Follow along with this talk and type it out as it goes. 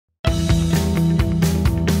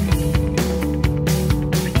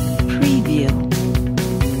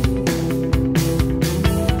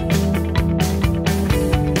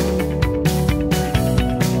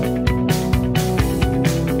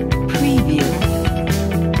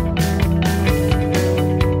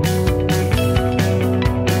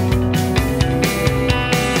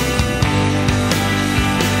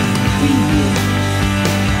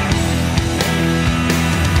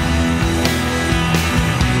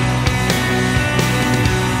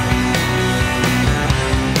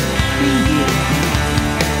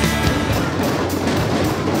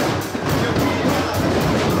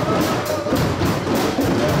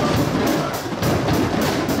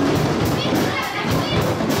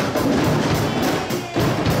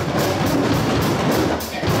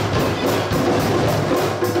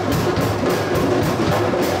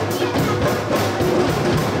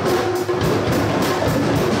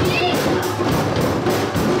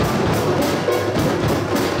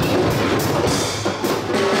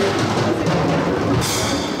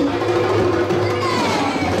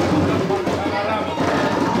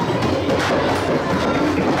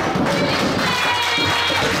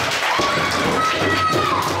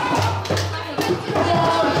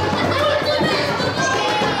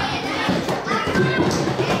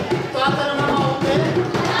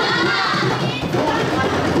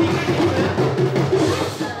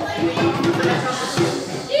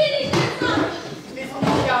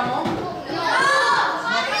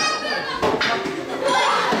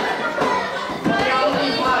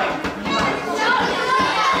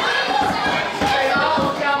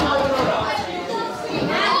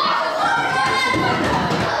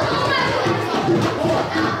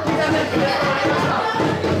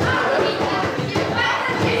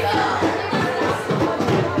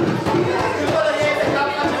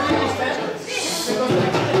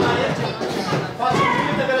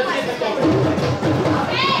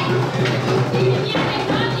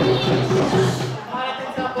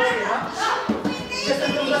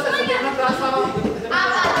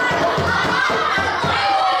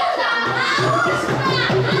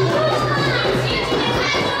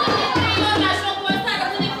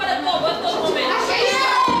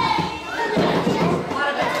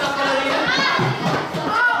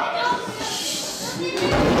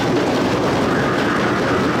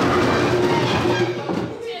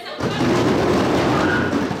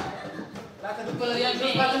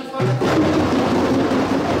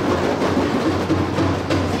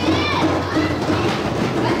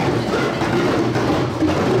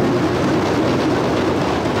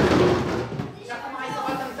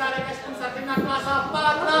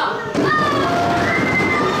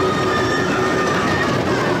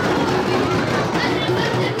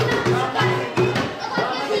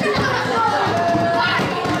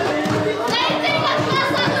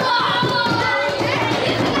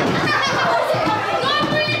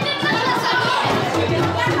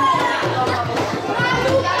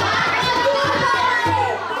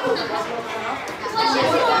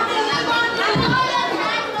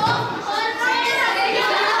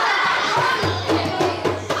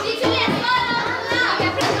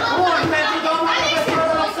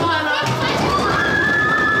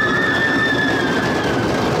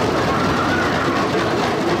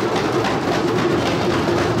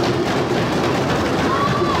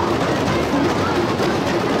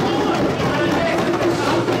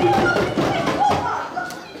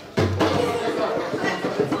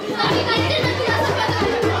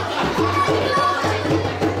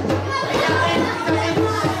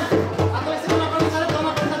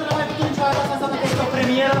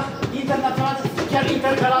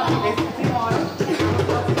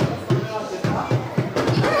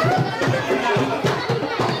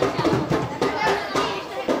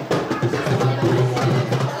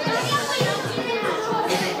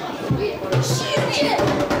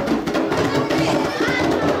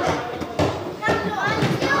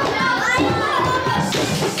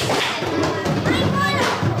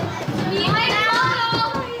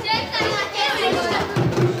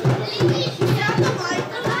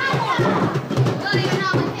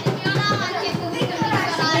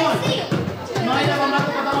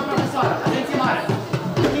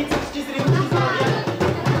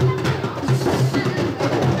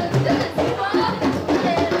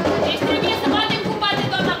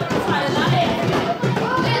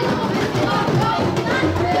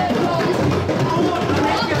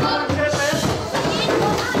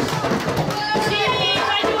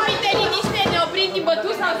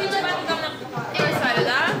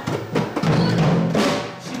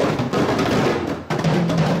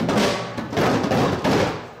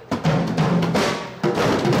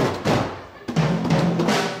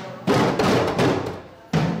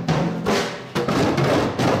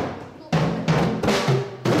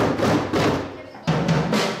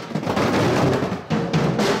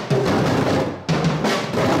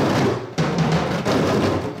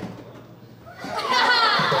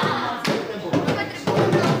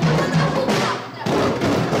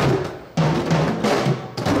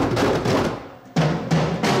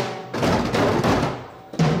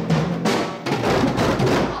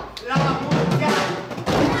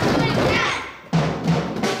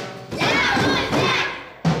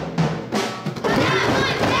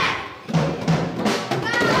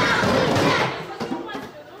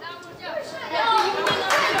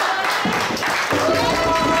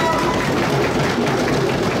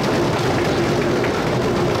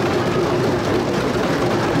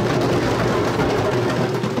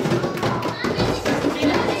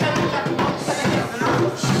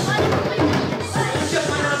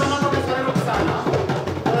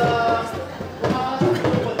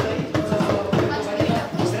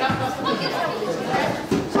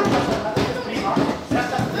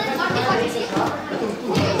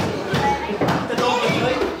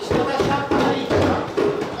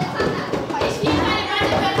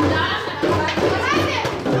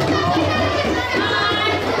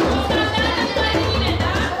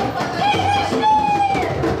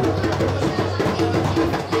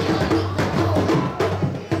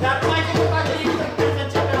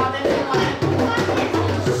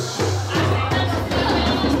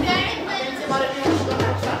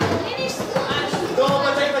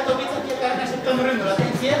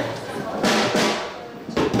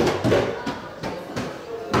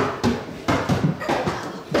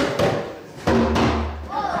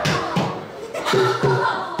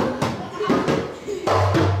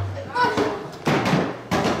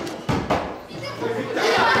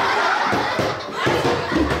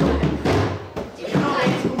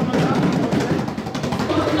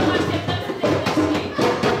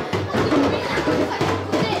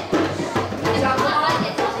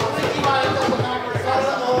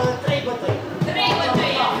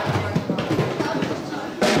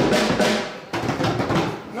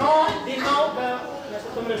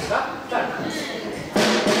da? Da.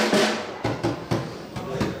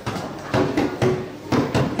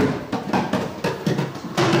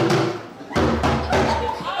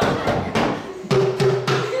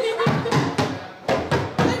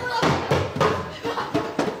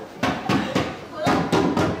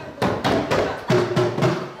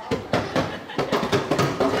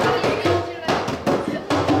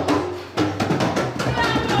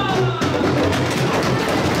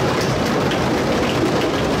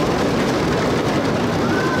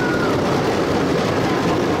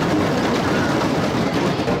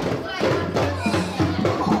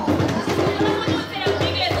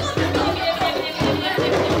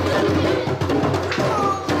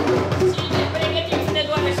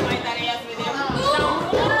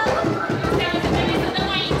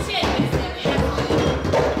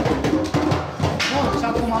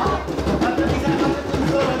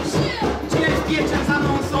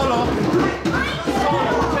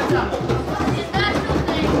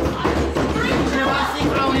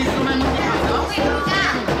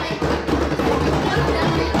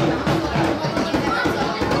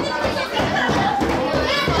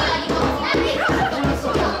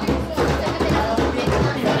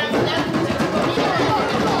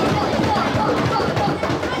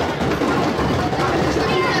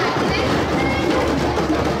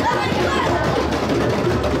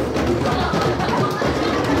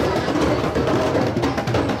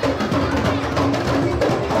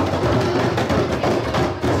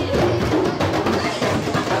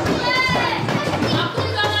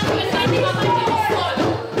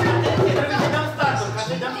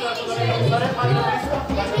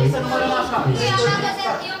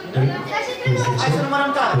 Hai să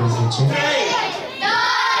numărăm tare.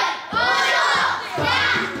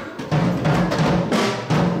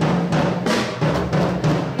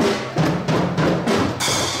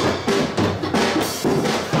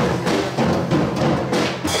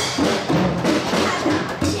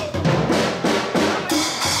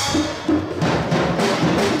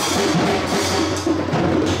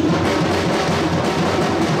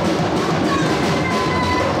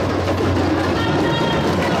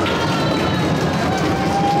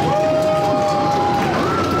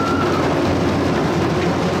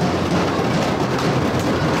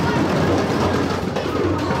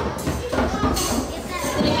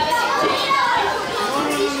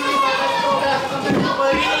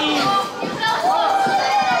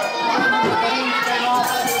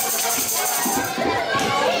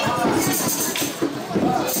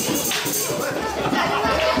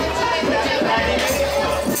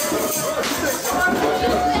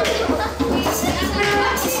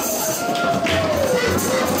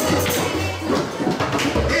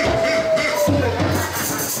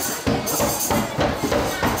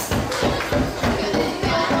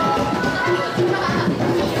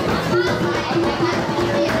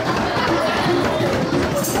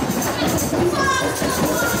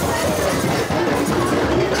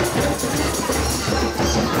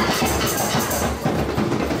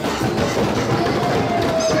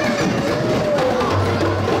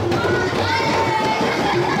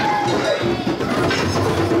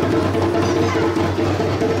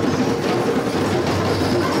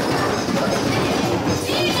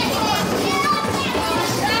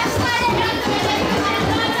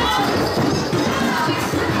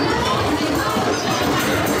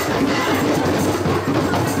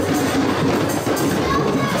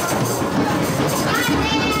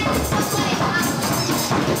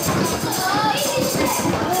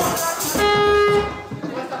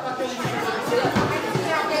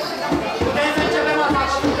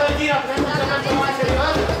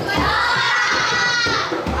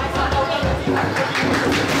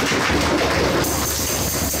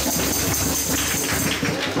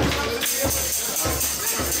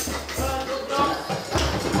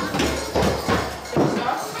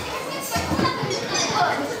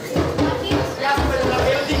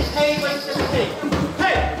 3, 2, 3.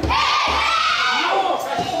 Hey!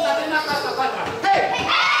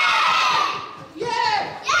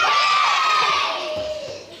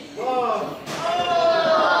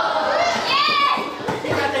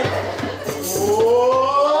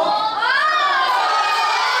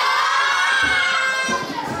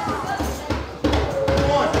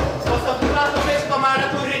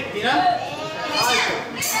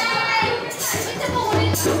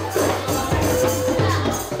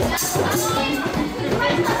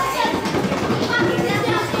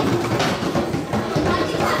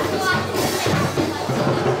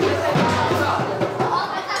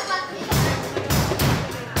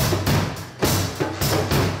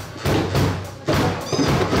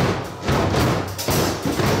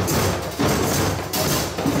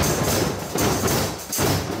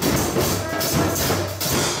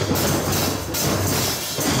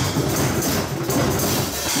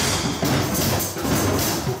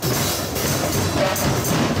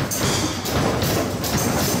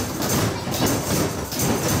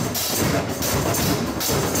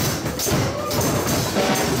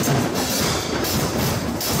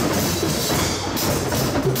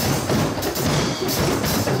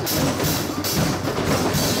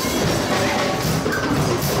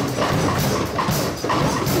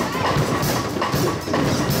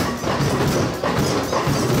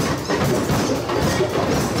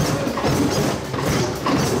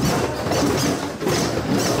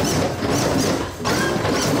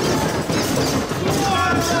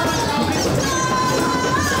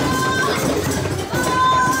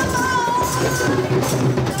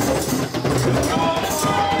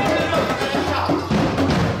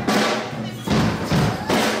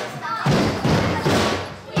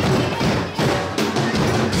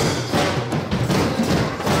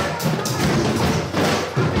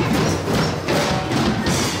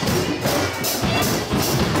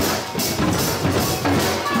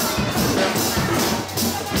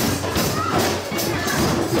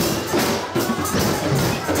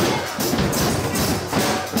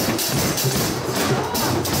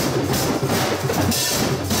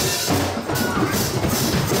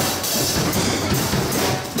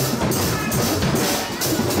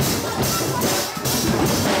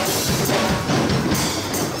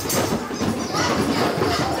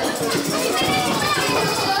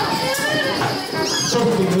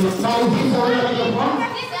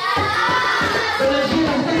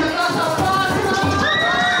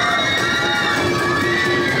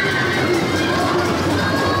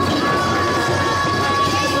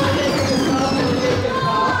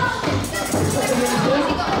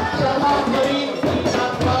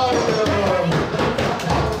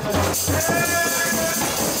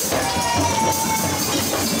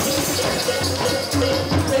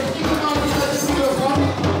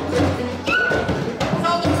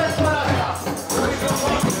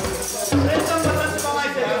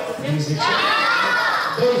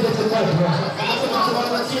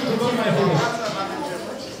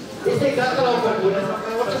 Exact ca la o făcut.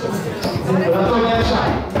 Așa.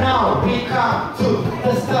 Now we come to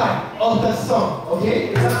the start of the song. Ok?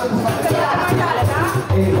 Exact cum se face.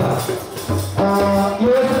 Exact. Eu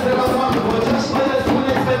o să întreb acum cu vocea și mai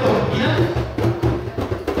spuneți pe tot. Bine?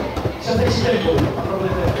 Și asta e și tempo. Apropo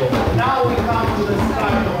de tempo. Now we come to the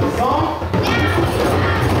start of the song.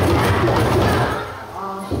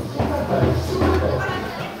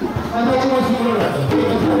 Mai facem o singură dată.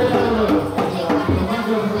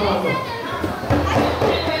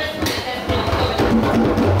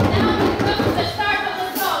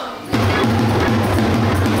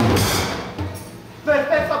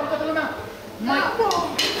 Perfect, a apucat lumea. Mai...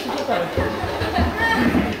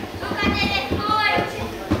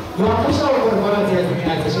 Eu am fost la o corporație de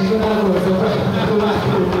dimineață și nici nu am vrut să fac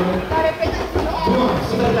bun,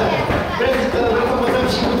 super tare. Vreți să măsăm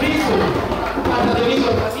și cu prinsul? Partea de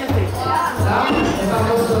mijloc la fiestei? Da? Asta a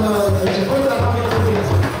fost început, dar am venit cu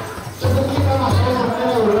prinsul. Și o să fie cam așa, o să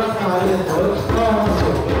mă urlat ca are de tot. Nu am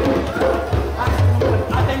măsut.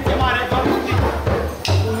 Atenție mare, doar cu prinsul.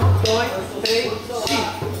 1, 2, 3 și...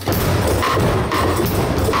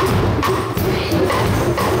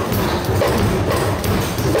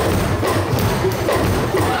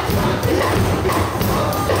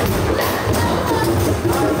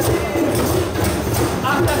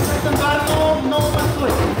 Astea sunt doar 9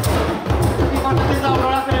 măsuri. E foarte tezaurul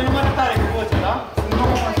ăla care numără tare cu voce, da?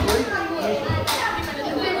 9 măsuri.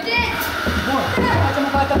 Bun, facem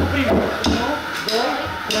o dată cu primul. 1, 2,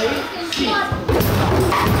 3 și...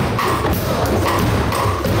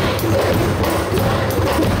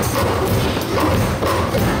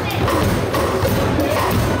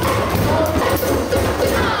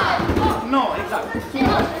 Nu, exact.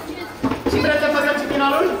 Și vreți să facem și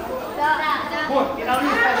finalul? Da. Bun, finalul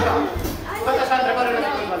este așa. Faci așa întrebare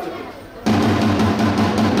răspuns la început.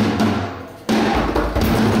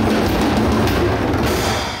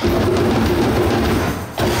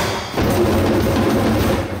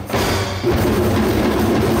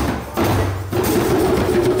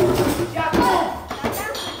 Și acum,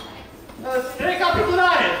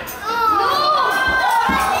 recapitulare.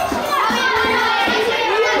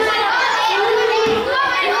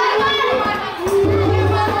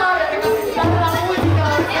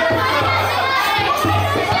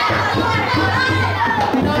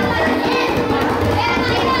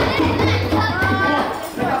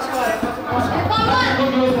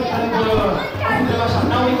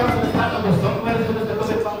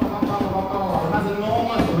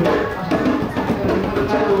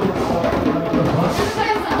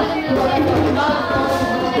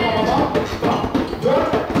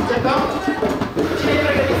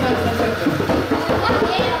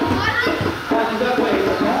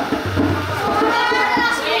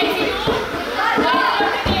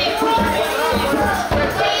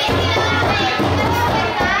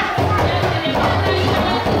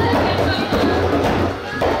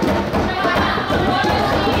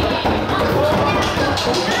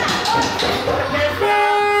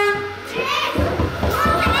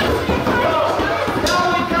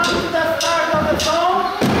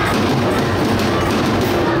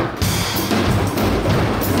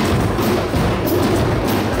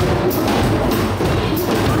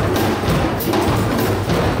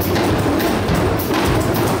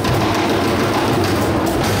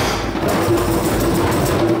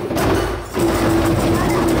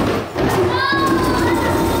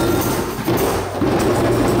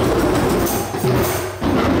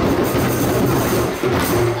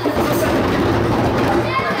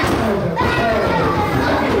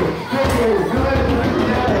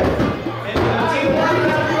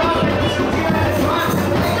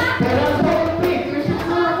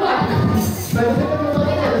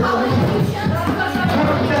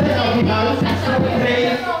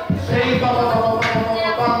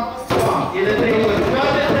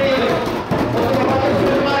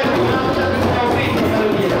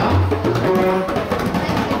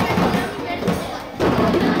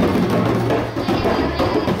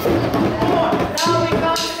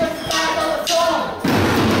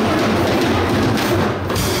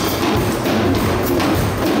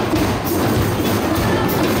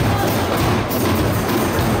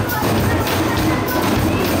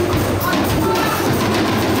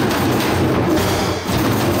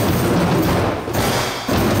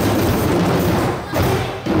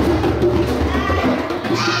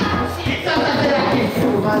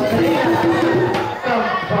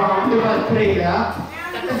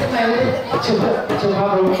 Ceva,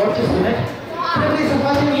 orice sunet, trebuie să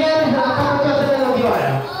facem iarăși de la capăt toată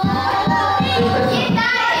melodioarea.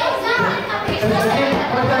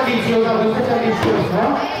 Foarte ambițios, dar vă faceți ambițios, da?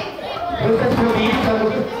 Vă faceți ambițios, dar vă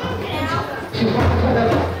faceți...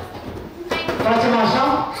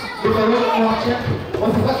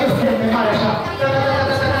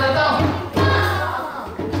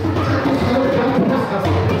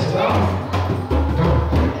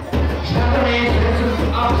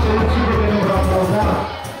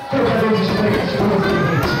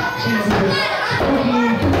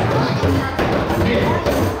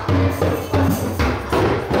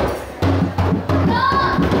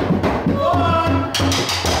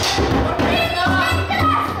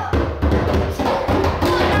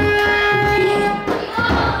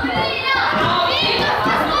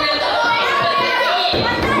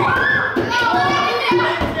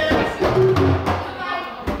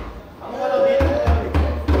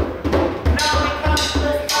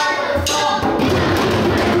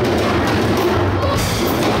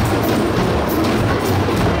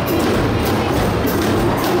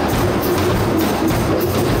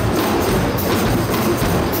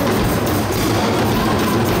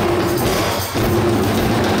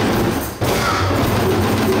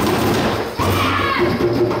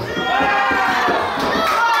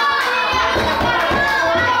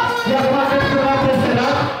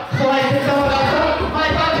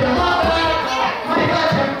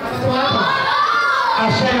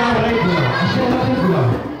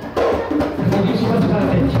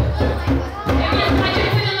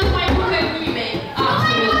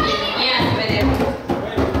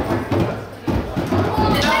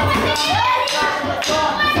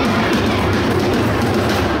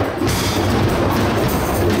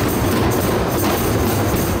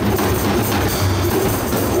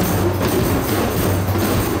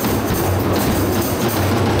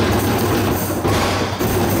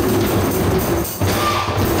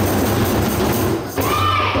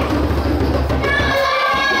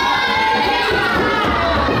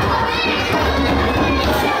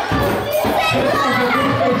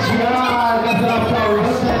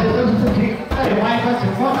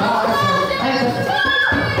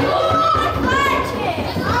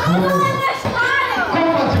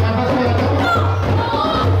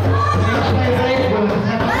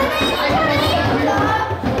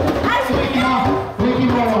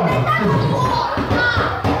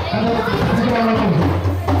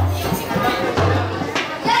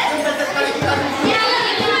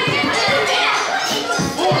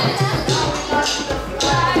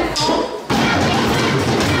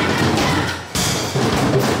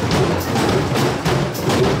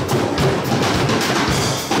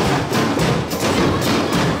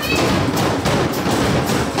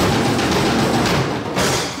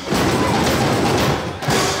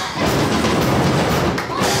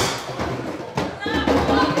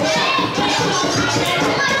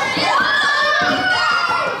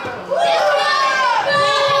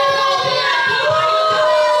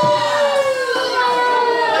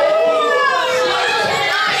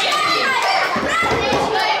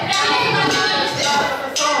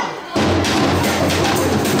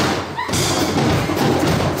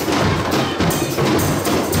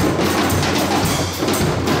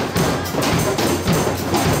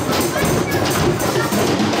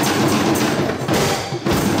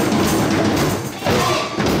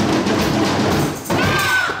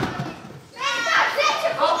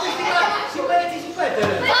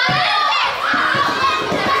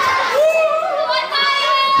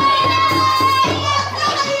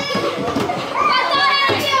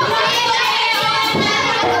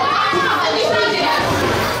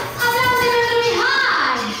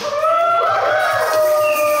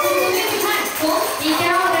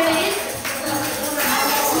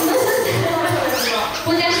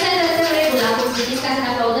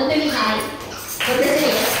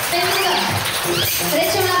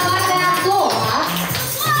 Trecem la partea a doua.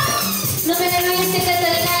 Numele lui este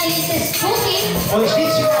Cătălina, el este Spooky. O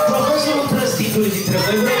știți, profesorul trăstitului dintre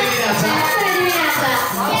voi, bună dimineața! Bună dimineața!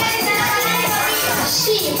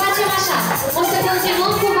 Și facem așa, o să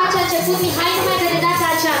continuăm cu ce a început Mihai, numai că de data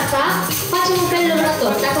aceasta facem un fel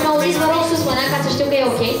următor. Dacă mă auziți, vă rog sus mâna ca să știu că e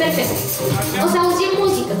ok, perfect. O să auzim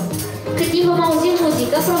muzică. Cât timp vom auzi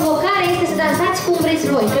muzică, provocarea este să dansați cum vreți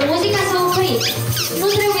voi. Pe muzica s-a oprit. Nu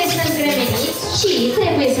trebuie să îngremeniți, ci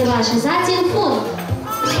trebuie să vă așezați în fund.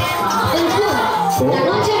 În fund. Dar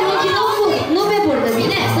nu în genunchi, nu în fund. Nu pe burtă,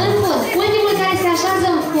 bine? În fund. Ultimul care se așează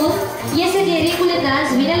în fund iese din ringul de dans,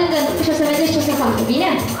 vine lângă și o să vedeți ce o să facă, bine?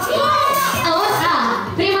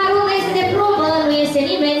 Prima rundă este de probă, nu este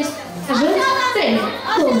nimeni. Ajungi? 3,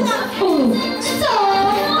 2, 1. Stop!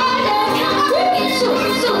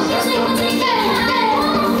 Sus!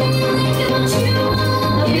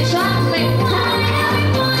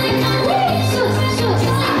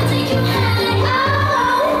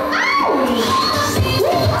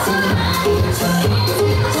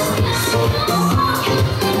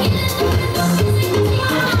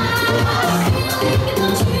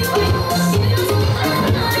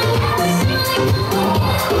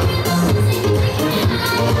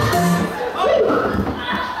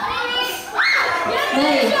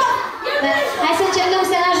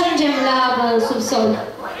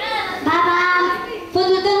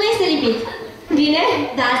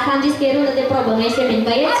 Da, asta am zis că e rundă de probă, nu este bine,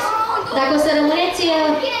 băieți? Dacă o să rămâneți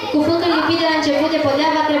cu fundul lipit de la început de podea,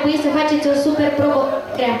 va trebui să faceți o super probă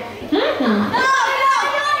grea.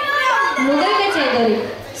 Nu dacă ți-ai dorit.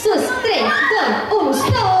 Sus, 3, 2, 1,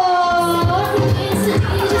 stop!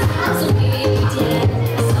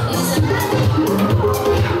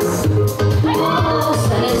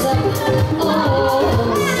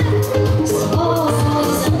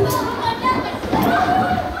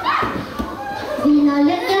 Vino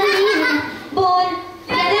lângă mine. Bun.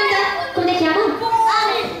 Cum te cheamă?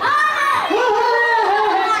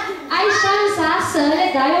 Ai șansa să le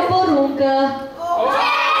dai o poruncă.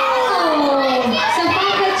 Să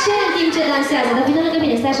facă ce în timp ce dansează? Dar vină lângă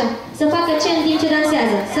mine, stai așa. Să facă ce în timp ce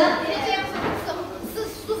dansează? Să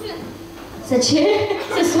sufle. Să ce?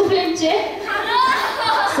 Să sufle în ce?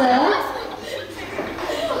 Să...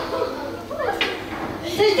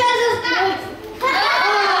 Să-și dea să stai!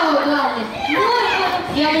 Oh, Doamne!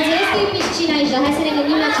 Eu am înțeles că e piscina aici, dar hai să ne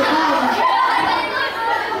gândim la ceva.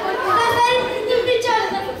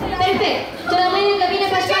 Perfect! Tu rămâi lângă mine,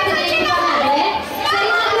 faci parte de echipa mea, bine?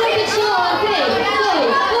 Sărim la grup picior, 3, 2,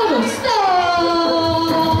 1, stop!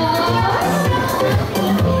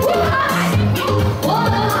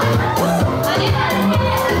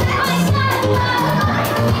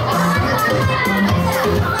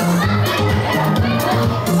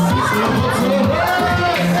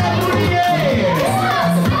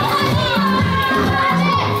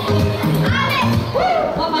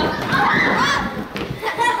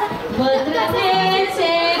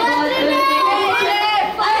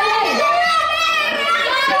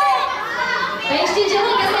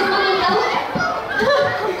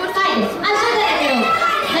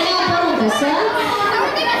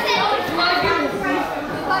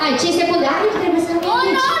 Ai 5 secunde, acum trebuie să rămâi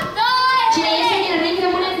aici. Cine iese din ring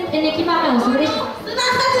rămâne în echipa mea, o să vrești?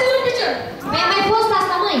 Păi mai fost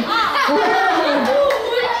asta, măi!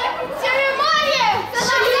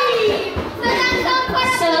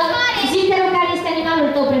 Să zi, te rog, care este animalul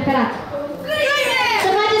tău preferat? Să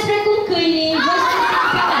faceți precum câinii, voi sunteți în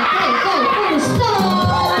echipa mea. 3, 2, 1, stop!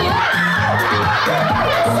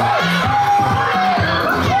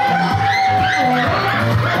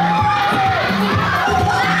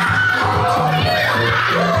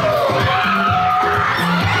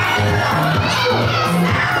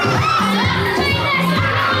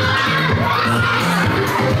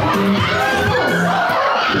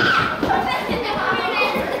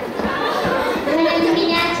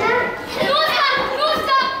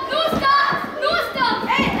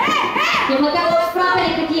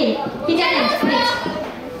 Fiți atenți, spuneți.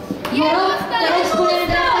 Vă rog, te rog, spune-mi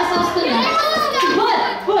dreapta sau stânga.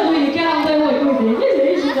 Văd, uite, chiar am doi oi, uite.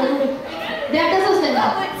 Dreapta sau stânga?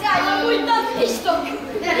 Am uitat pistoc.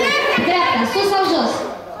 Dreapta, sus sau jos?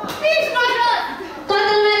 Toată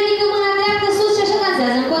lumea ridică mâna dreaptă sus și așa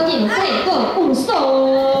dansează, în continuu. 3, 2, 1, stop!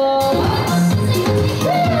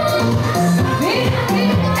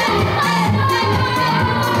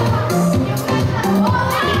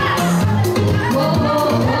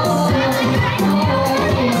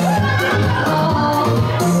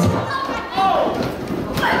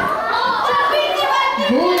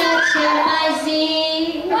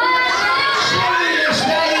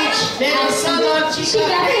 Și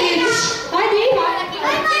pe aici! Haide!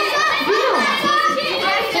 Vino!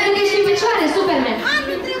 Să nu ești în picioare, Superman!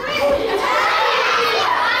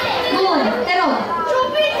 Bun, te rog!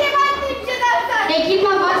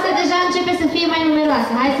 Echipa voastră deja începe să fie mai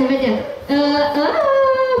numeroasă. Hai să vedem.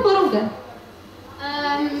 Poruncă!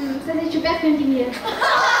 Să se ciupească în timp.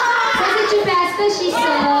 Să se ciupească și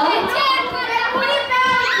să...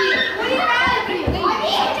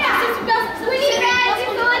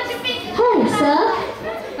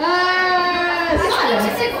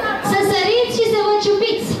 Să săriți și să vă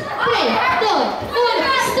ciupiți. 3, 2, 1,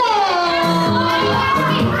 stop!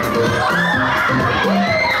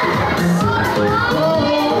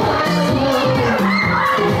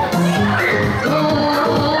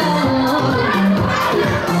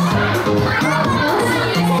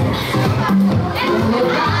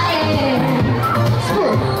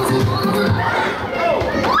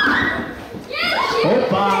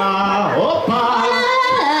 Opa! Opa!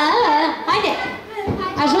 Haide!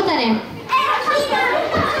 Ajută-ne!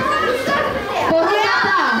 Porunca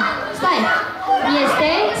ta! Stai!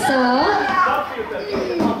 Este să...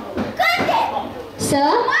 Să...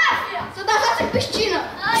 Să dansați în piscină!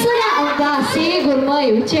 Să da, sigur, măi,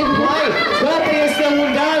 ce... Măi, gata, este un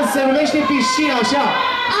dans, se numește piscina, așa.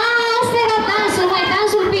 Asta era dansul, măi,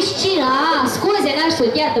 dansul piscină. Scuze, n-aș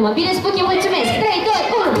știut, iartă-mă. Bine spun, eu mulțumesc. 3, 2,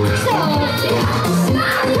 1, stop!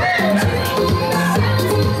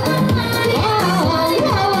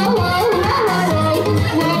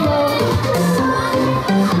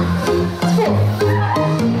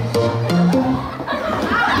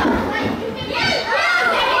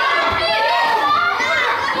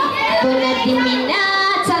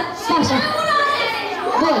 dimineața. Așa.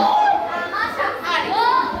 Bun.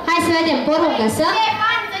 Hai să vedem, poruncă, să...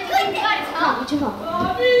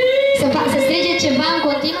 Să strige ceva în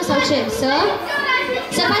continuu sau ce?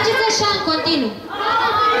 Să faceți așa în continuu.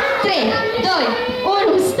 3, 2,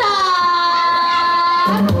 1, start!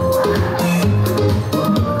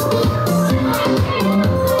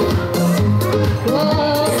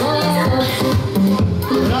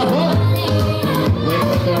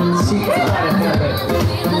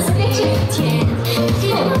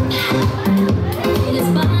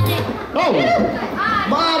 Oh!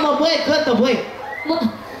 Mamă, băi, cântă, băi!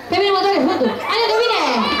 Pe mine mă doare fundul! Hai lângă mine!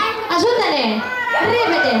 Ajută-ne!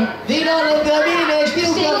 Repede! Vino lângă mine, știu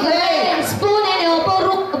că vrei! Spune-ne o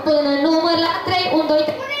poruncă până număr la 3, 1, 2,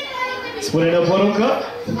 3. Spune-ne o poruncă?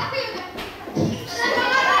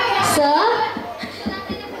 Să...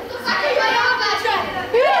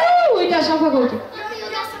 Uite, așa am făcut.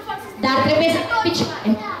 Dar trebuie să picioare.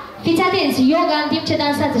 Fiți atenți, yoga în timp ce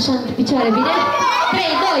dansați așa în picioare, bine? 3,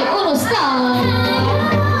 2, 1, start!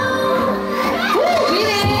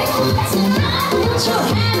 Bine!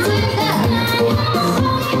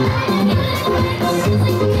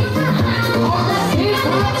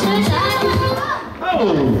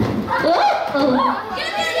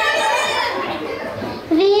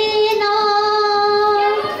 Vino!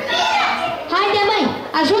 Haide, măi!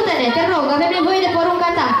 Ajută-ne, te rog, avem nevoie de porunca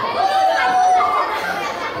ta.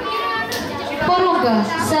 Poruncă.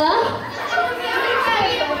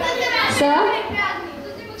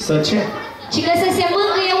 Să ce? Și că să se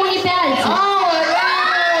mângâie unii pe alții.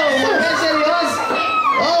 Aoleu! E serios?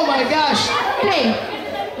 Oh my gosh! 3,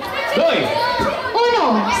 2,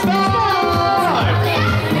 1, start!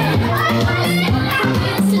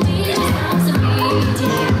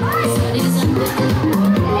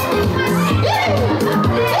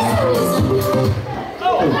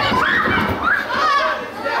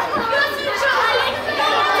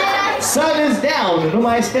 Sun is down, nu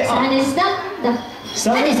mai este up. Sun is down, da.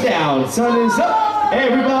 Sun is down, sun is up.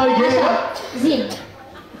 Everybody get Așa, up. zi.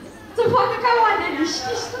 Să facă ca oaneliști.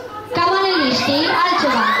 Ca oaneliștii,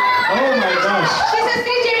 altceva. Oh my gosh. Și să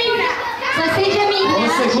strige Mihnea. Să strige Mihnea. O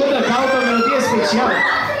secundă, caut o melodie specială.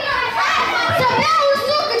 Să bea un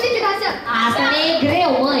suc când zice dansăm. Asta ne e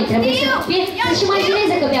greu, măi. Trebuie să-și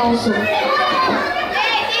imagineze că bea un suc.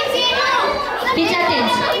 Fiți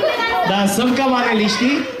atenți. Dansăm ca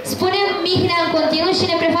maneliștii? Spunem Mihnea în continuu și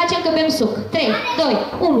ne prefacem că bem suc. 3, 2,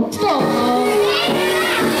 1, stop!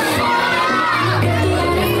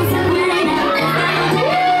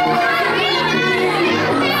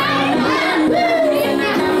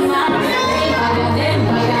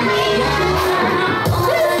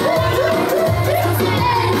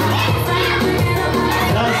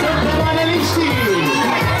 Dansăm ca maneliștii!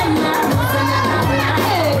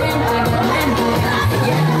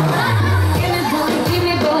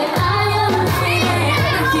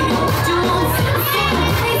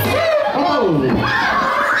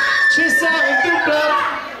 Ce s-a întâmplat?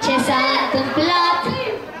 Ce s-a întâmplat?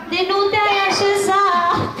 De nu te-ai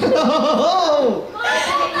așezat?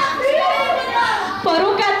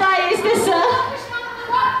 Porunca ta este să...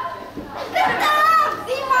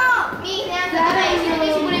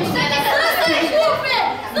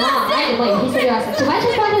 Haide, băi, fii serioasă. Ceva ce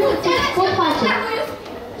pot face?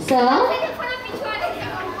 Să...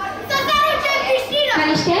 Ca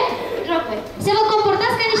niște? Să vă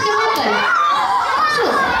comportați ca niște mocări.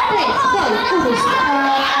 Sus, 3, 2, 1,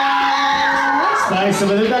 Stai să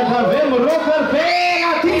vedem dacă avem rocker pe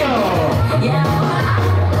latino!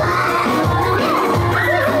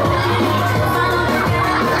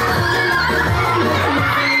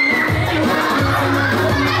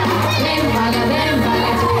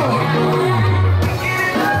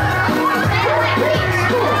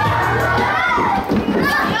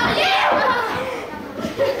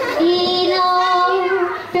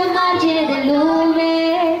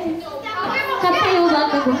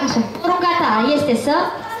 Porunca ta este să...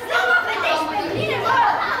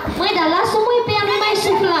 Măi, dar lasă-o, măi, pe ea, nu mai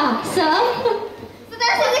sufla. Să... Să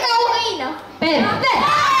danseze ca o găină. Perfect!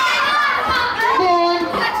 Bun!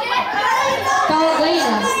 Ca o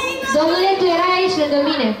găină. Domnule, tu erai aici lângă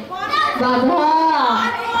mine. Ba da!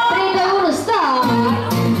 3, 2, 1, stop!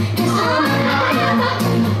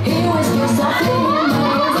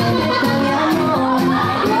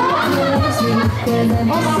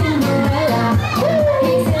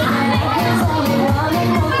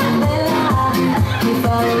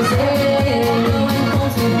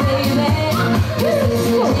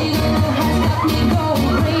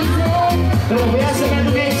 Trebuia să-mi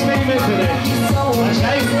aduc experimentele.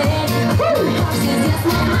 Așa-i?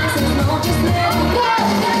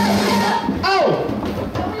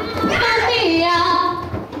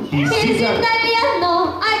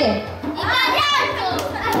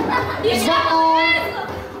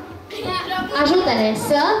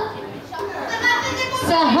 Să.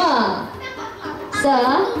 Să. Hă. Să.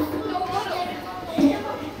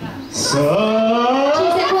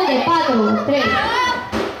 5 secunde. 4, 3,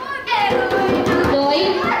 2.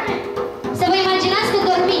 Să vă imaginați că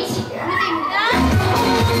dormiți.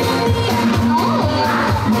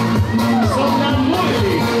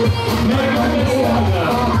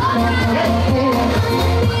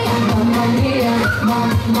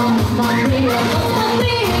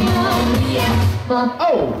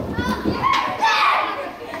 Oh!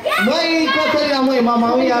 Măi, Cătălina, măi, mama,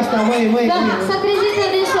 măi, asta, măi. Da, s-a trezit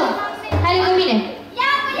din somn. Hai lângă mine.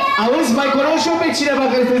 Auzi, mai cunosc și eu pe cineva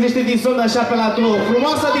care trezește din somn așa pe la tu.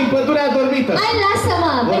 Frumoasa din pădurea adormită. Hai,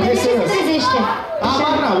 lasă-mă, pentru de ce se trezește?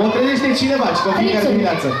 Amar, o trezește cineva, ci că fiecare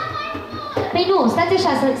dimineață. Păi nu, stați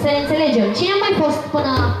așa, să ne înțelegem. Cine a mai fost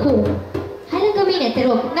până acum? Hai lângă mine, te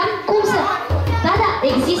rog. N-am cum să... Da,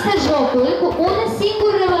 există jocul cu un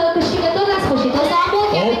singur câștigător la sfârșit. O să am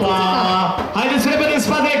ochii pe țițica. Haideți repede în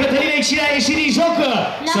spatele Cătălinei, cine a ieșit din joc,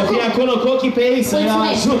 să fie acolo cu ochii pe ei, să ne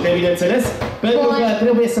ajute, bineînțeles. Pentru că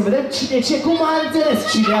trebuie să vedem cine ce, cum a înțeles,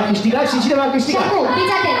 cine a câștigat și cine va câștiga. Și acum,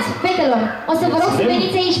 fiți atenți, fetelor, o să vă rog să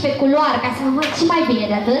veniți aici pe culoar, ca să vă văd și mai bine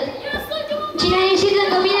de atât. Cine a ieșit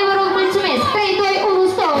lângă mine, vă rog, mulțumesc. 3, 2,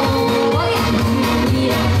 1, stop!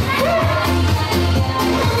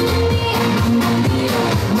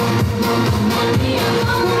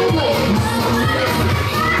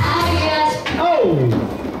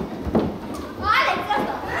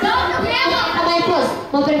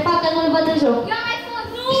 Mă prefac că nu-l văd în joc.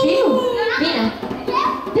 Știu? Bine.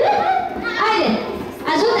 Haide,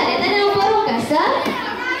 ajută-ne, dă-ne o poruncă, să...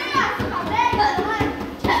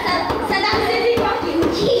 Să dansezi cu ochii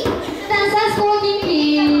închiși. Dansați cu ochii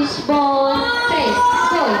închiși. Bun. 3,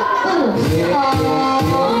 2, 1.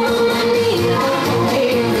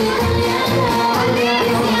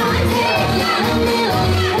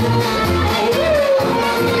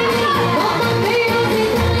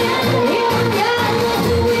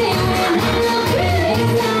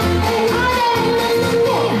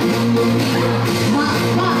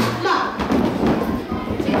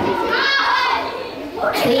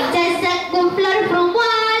 Prințesă cu flori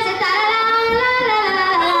frumoase,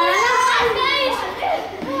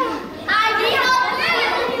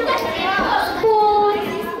 bun.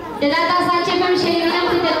 De data asta începem și eliminăm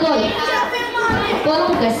câte 2.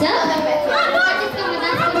 Poruncă să...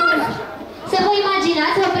 Să vă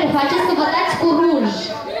imaginați, vă prefaceți că vă dați cu ruj.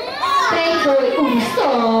 3, 2, 1,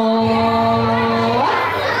 stop!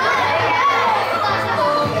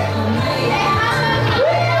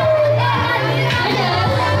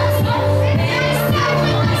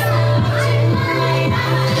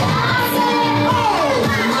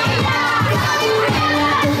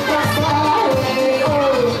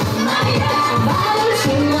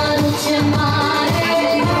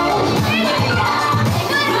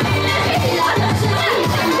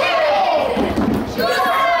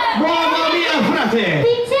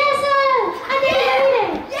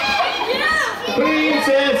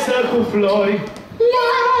 Flori.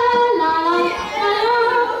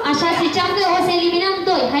 Așa ziceam că o să eliminăm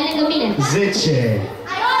 2. Hai lângă mine. 10.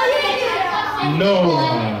 9.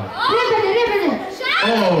 Repede, repede.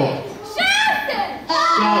 8.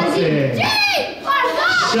 7.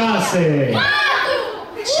 6.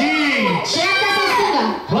 5.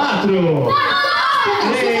 4.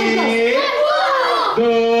 3.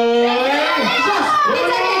 2.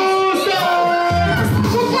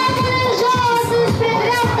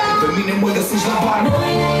 Mă găsești la bar.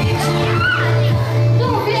 Nu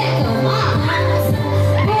cred că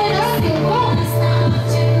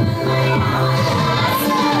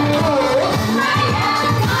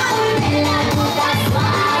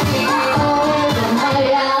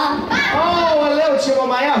Aoleu, ce mă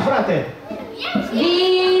mai ia, frate!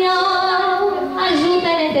 Vino,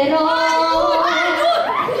 ajută-ne, te rog!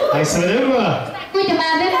 Hai să vedem, bă! Uite, mai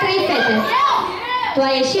avem 3 fete. Tu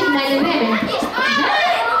ai ieșit mai devreme.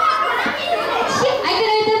 Hai că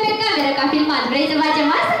ne uităm pe cameră, că a filmat. Vrei să facem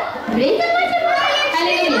asta? Vrei să facem asta? Hai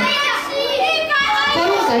lângă mine.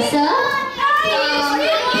 Poruncă să...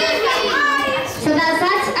 Să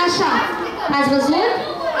dansați așa. Ați văzut?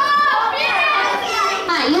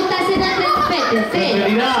 Hai, lupta se dă între fete. 3.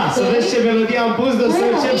 Cătălina, să vezi ce melodie am pus, dar să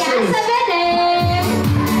încep să râzi. Ia să vedem!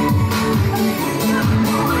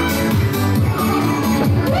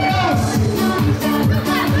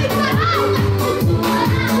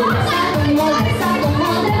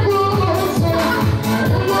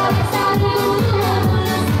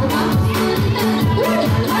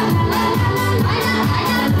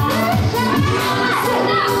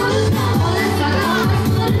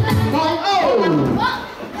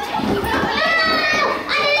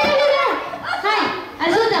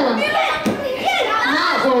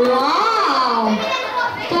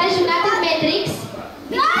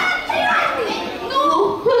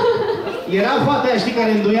 Era fata aia, știi,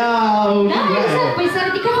 care înduia... Da, exact, păi s-a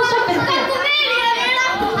ridicat așa perfect.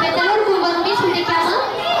 Fetelor, cum vă numiți, cum te cheamă?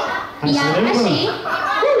 Bianca și...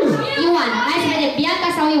 Ioana. Hai să vedem, Bianca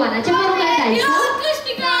sau Ioana? Ce mă rugă dai? Eu am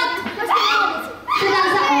câștigat! Să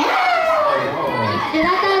dansa... De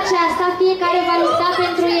data aceasta, fiecare va lupta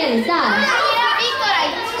pentru el, da.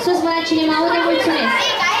 Sus mâna cine mă aude, mulțumesc.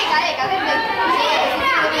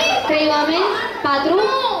 3 oameni, 4.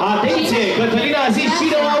 Atenție, Cătălina a zis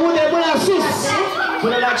cine o aude, mâna sus,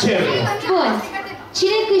 până la cer. Bun.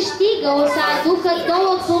 Cine câștigă o să aducă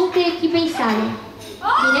 2 puncte echipei sale.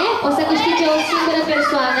 Bine? O să câștige o singură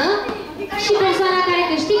persoană și persoana care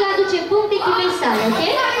câștigă aduce puncte echipei sale, ok?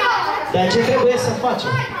 Dar ce trebuie să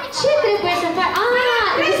facem? Ce trebuie să faci?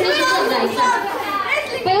 Trebuie să ne jucăm, da, exact.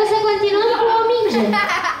 Păi o să continuăm cu o minge.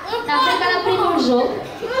 La fel ca la primul joc,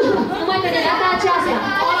 numai că de data aceasta.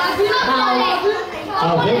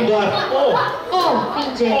 Avem doar o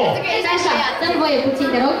minge. Așa, dăm voie puțin,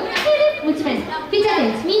 te rog. Mulțumesc. Fiți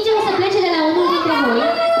atenți, minge o să plece de la unul dintre voi.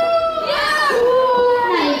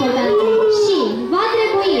 N-are importanță. Și va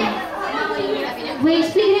trebui... Vă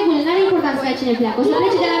explic regulile, n-are importanță la cine pleacă. O să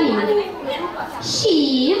plece de la mine. Și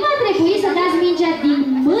va trebui să dați mingea din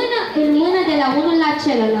mână în mână de la unul la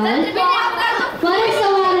celălalt, fără să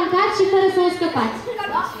o aruncați și fără să o scăpați.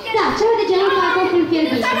 Da, ceva de genul ca copul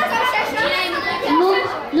fierbinte.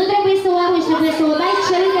 Nu trebuie să o arunci, trebuie să o dai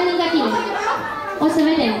celui de lângă tine. O să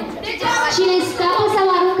vedem. Cine scapă sau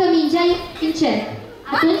aruncă mingea e în cerc.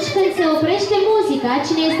 Atunci când se oprește muzica,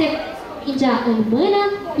 cine este mingea în mână,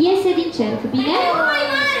 iese din cerc. Bine?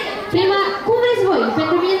 Prima, cum vreți voi?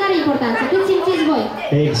 Pentru mine n-are importanță. Cât simțiți voi?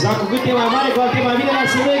 Exact, cu cât e mai mare, cu atât e mai bine, dar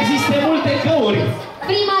să nu existe multe căuri.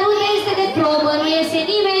 Prima rundă este de probă, nu iese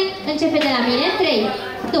nimeni. Începe de la mine. 3,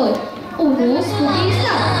 2, 1, Scooby,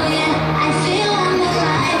 stop!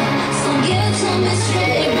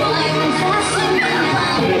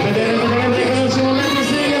 Repede, repede, repede, că nu se moment de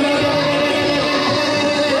strigă,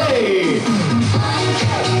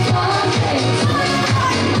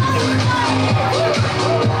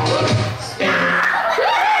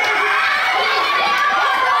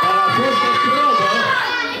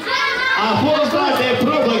 A fost doar de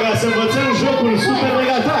probă ca să învățăm jocul super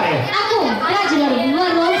mega tare. Acum, dragilor, vă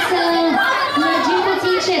rog să lărgim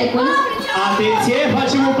puțin cercul. Atenție,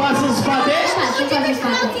 facem un pas în spate. Un pas în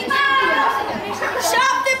spate.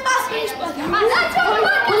 7 pași în spate.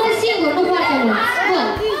 Unul singur, nu foarte mult. Bun.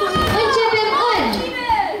 Începem în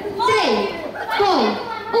 3, 2,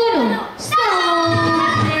 1, stop!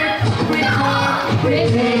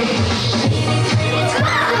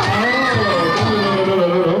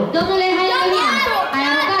 Domnule, hai la mine. Ai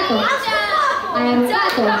aruncat-o. Ai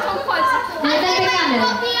aruncat-o. Ne dai pe cameră.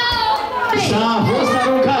 3. S-a fost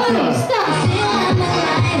aruncată. Stop!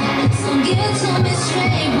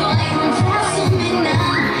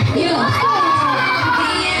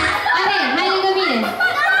 Are, hai lângă mine.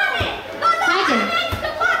 Haide.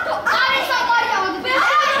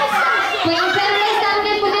 Păi în felul ăsta nu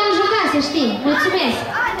ne putem juca, să știi. Mulțumesc.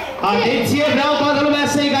 Atenție, vreau toată lumea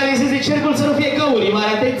să egalizeze cercul, să nu fie căuri.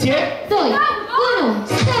 Mare atenție. 2, 1,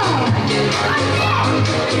 stop! Haide!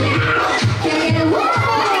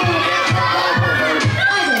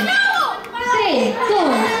 3, 2,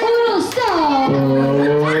 1, stop!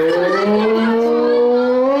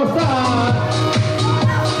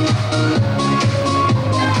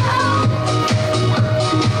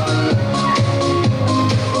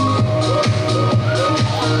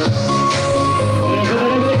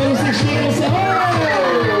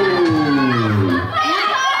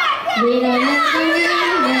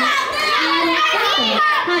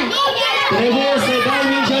 Trebuie să dai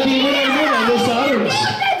mingea din mână în mână, nu să arunci.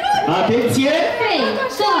 Atenție! 3,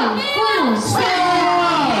 2, 1, stop!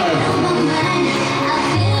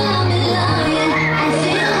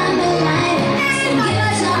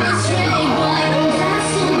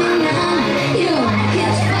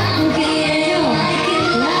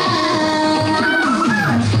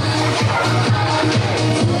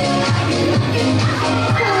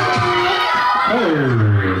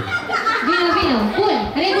 Vino. Bun,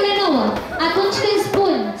 regulă nouă. Atunci când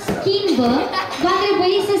spun schimbă, va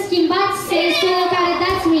trebui să schimbați sensul în care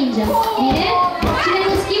dați mingea. Bine?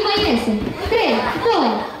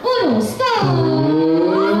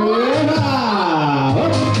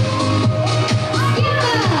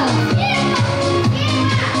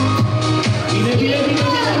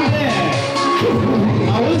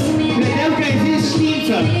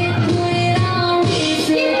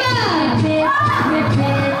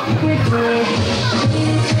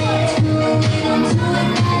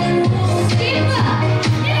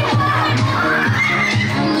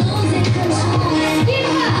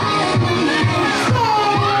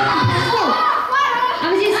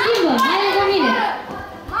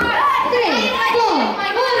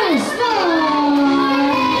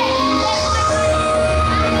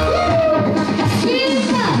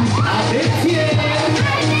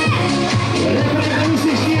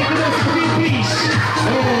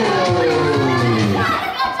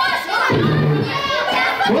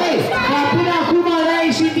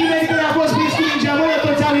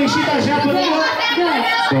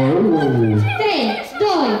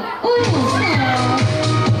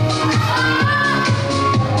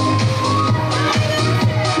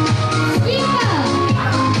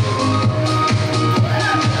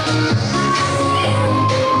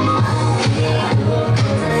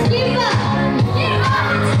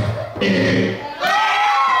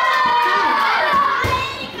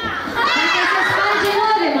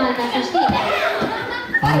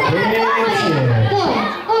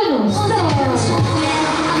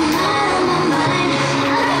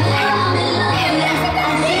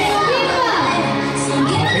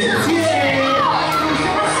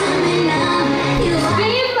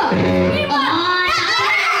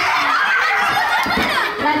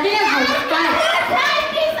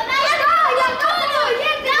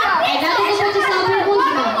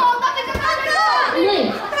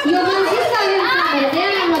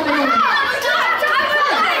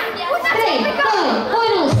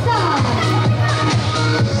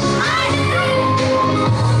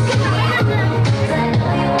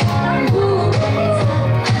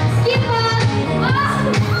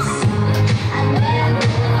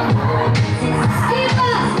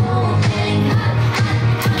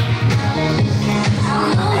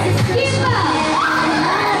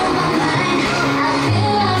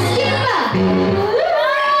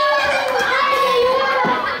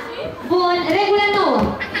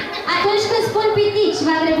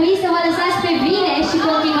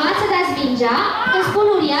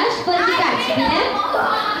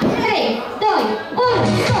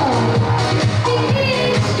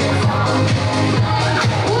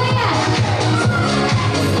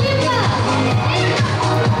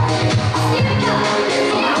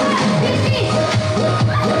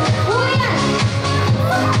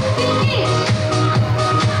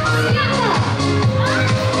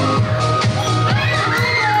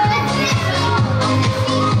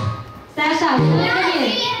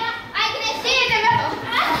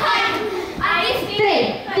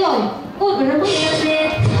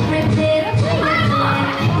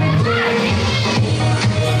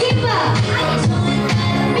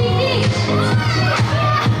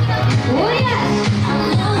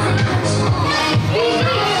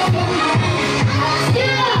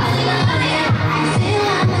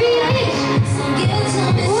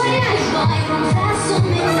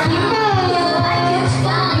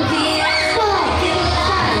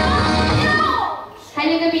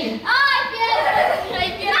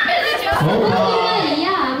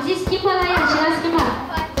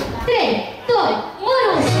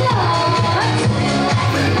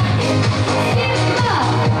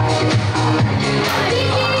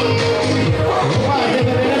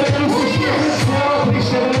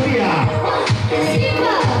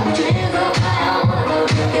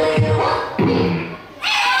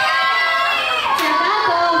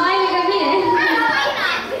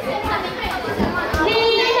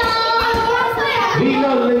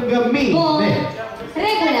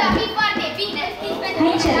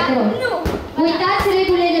 Hai încet, te rog. Uitați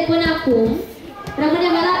regulile de până acum. Rămâne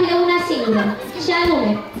valabilă una singură. Și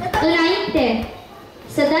anume, înainte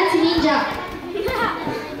să dați mingea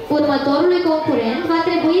următorului concurent, va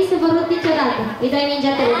trebui să vă rotiți odată. Îi dai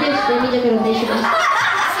mingea, te rotești, dai mingea, te rotești.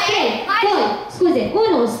 3, 2, scuze,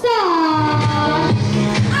 1, stop!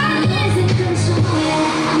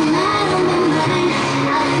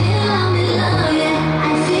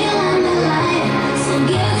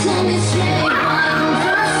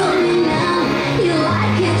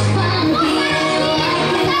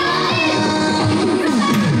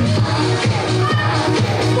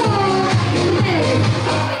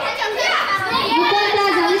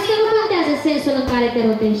 Te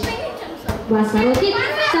rotești. Ba, s-a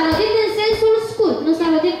rotit în sensul scurt, nu s-a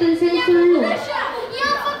rotit în sensul lung. Eu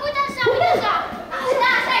am făcut așa, așa.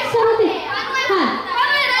 S-a rotit. Hai.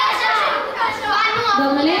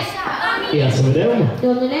 Domnule? Ia să vedem.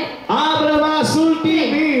 Domnule? Am rămas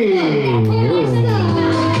ultimii!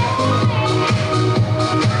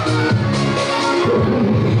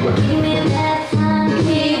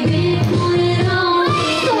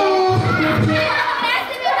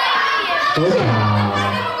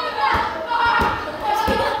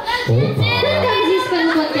 Când am zis că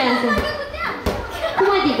nu contează? Cum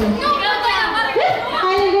adică?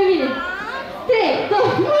 Hai lângă mine. 3, 2,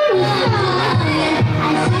 1,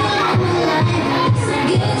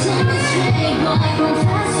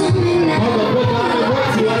 Mă pot la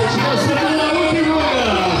emoții, oare cine o să rămână în ultimul?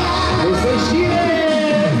 O să știe!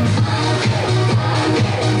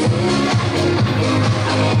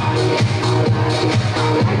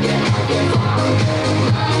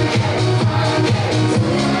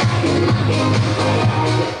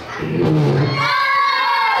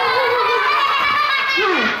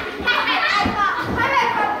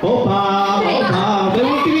 Opa, avem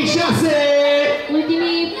ultimii 6!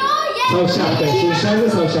 ultimii... Sau 7, sunt 6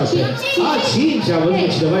 sau 7? A, 5, am văzut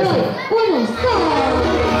cineva este. 1, stop!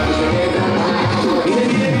 Bine,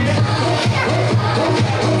 bine, bine!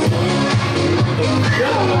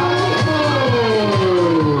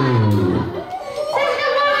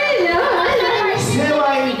 Se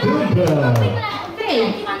mai întâmplă!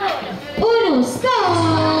 3, 1, stop!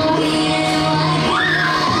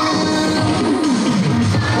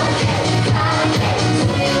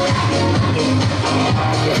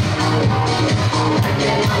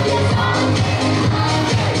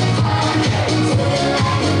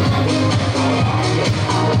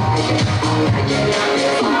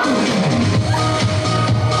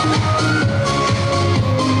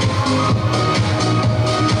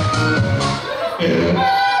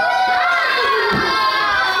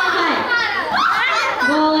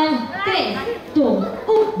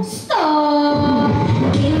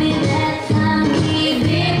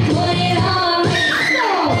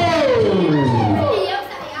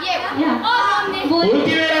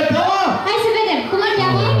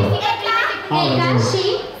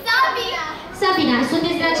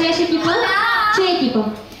 Sunteți de aceeași echipă? Ce echipă?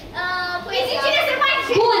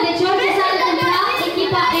 Bun, deci orice s-a întâmplat,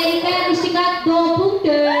 echipa Erica a câștigat 2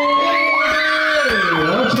 puncte.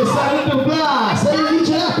 Orice s-a întâmplat, să ne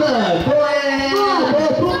zice dată,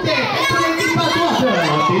 2 puncte pentru echipa toată.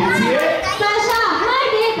 Atenție! Așa,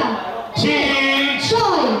 haide, Eca! 5, 2,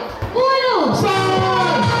 1,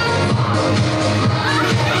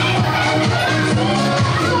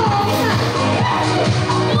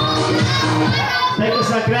 stai că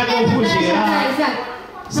s-a creat confuzie, era...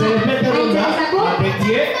 Se repete runda,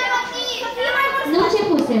 atenție! Nu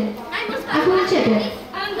începusem. Acum începe.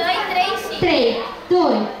 3, 2,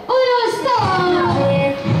 1, stop!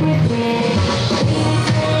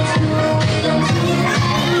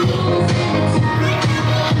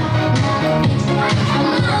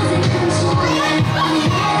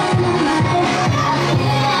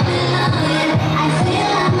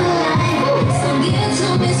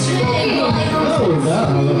 Da,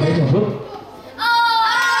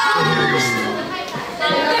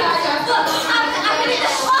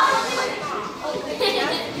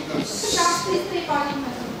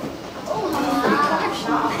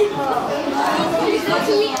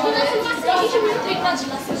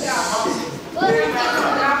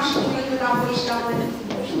 am aici am făcut.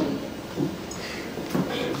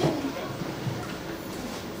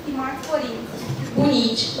 Stimați părinți,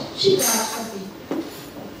 bunici și dragi copii,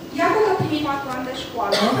 iată că primii 4 ani de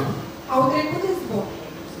școală au trecut în zbor,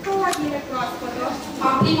 ca o admire proaspătă a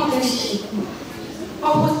primăverii.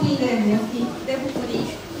 Au fost plini de emoții, de bucurii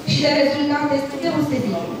și de rezultate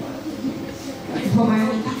deosebite. Vă mai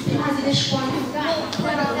uitați prima zi de școală?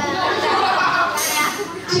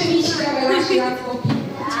 Ce mici revelații ați copii!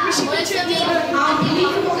 Am primit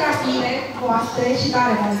fotografiile voastre și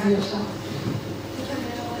tare m-am zis.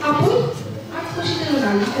 Apoi, ați sfârșit de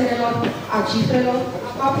luna literelor, a cifrelor,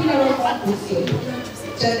 a primelor concursuri.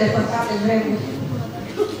 Ce depărtate vremuri!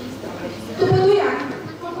 După 2 ani,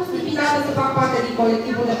 am fost invitată să fac parte din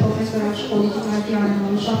colectivul de profesori al școlii gimnaziale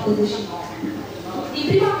numărul 79. Din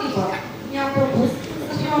prima clipă, mi-am propus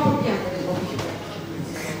să fiu apropiată de copii.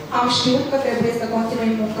 Am știut că trebuie să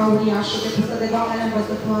continui munca uriașă depusă de doamnele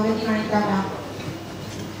învățătoare dinaintea mea.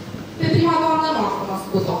 Pe prima doamnă nu am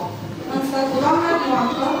cunoscut-o, însă cu doamna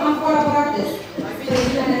Ioancă am colaborat des, spre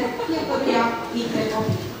binele fiecăruia dintre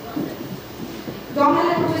copii.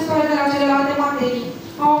 Doamnele profesoare de la celelalte materii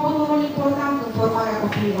au avut un rol important în formarea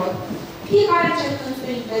copiilor, fiecare încercând să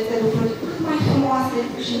învețe lucruri cât mai frumoase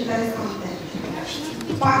și interesante.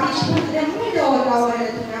 Participând de multe ori la orele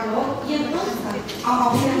dumnealor, eu însă am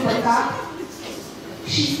avut învățat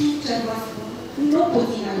și, sincer vă spun, nu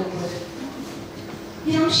puține lucruri.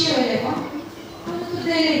 Eram și eu elevă, alături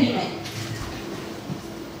de elevii mei.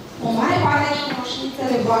 O mare parte din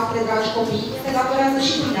cunoștințele voastre, dragi copii, se datorează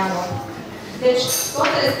și dumnealor. Deci,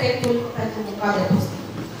 tot respectul pentru munca depusă.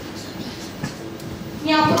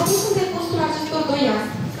 Mi-am propus în decursul acestor 2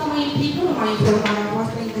 ani să mă implic nu numai în formarea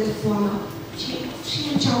voastră intelectuală, ci și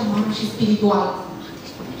în cea umană și spirituală.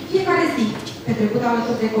 Fiecare zi, petrecută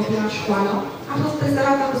alături de copii la școală, a fost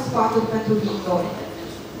presărată cu sfaturi pentru viitor.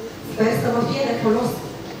 Sper să vă fie de folos.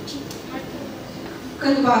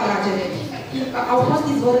 Cândva, dragi elevi, fiindcă au fost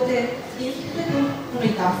izvorâte din sufletul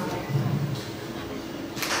unui tastru.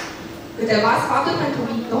 Câteva sfaturi pentru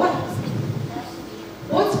viitor?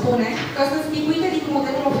 Pot spune că sunt stipuite din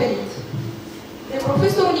modelul oferit de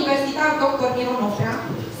profesor universitar dr. Miron Oprea,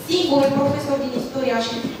 singurul profesor din istoria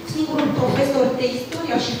și singurul profesor de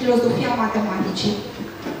istoria și filozofia matematicii,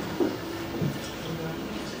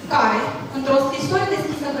 care, într-o scrisoare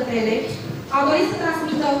deschisă către elevi, a dorit să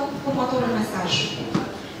transmită următorul mesaj.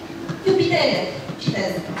 Iubite elevi,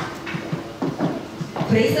 citez.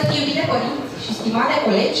 Vrei să fii iubite părinți și stimate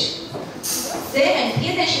colegi? Semeni,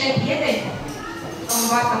 prieteni și neprieteni?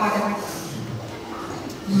 Învață matematică.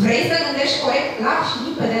 Vrei să gândești corect, clar și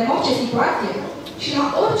limpede în orice situație? Și la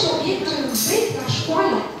orice obiect ce înveți la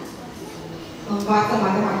școală? Învață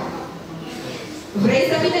matematică. Vrei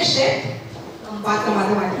să fii deștept? Învață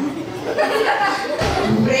matematică.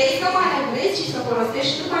 Vrei să manevrezi și să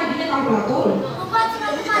folosești cât mai bine calculatorul? Învață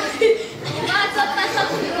matematică.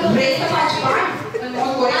 Vrei să faci bani în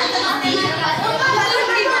mod corect și cinstit?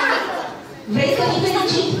 Vrei să fii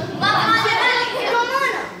fericit? Matematică.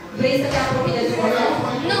 Română. Vrei să te apropii de Dumnezeu?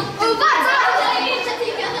 Nu. Învață matematică.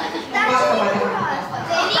 Învață matematică.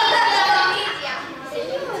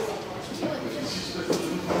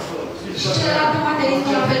 Și celelalte materii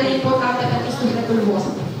sunt la fel de importante pentru sufletul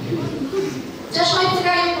vostru. Ce aș mai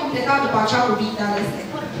putea eu completa după acea cuvinte alese?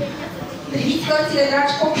 Priviți cărțile,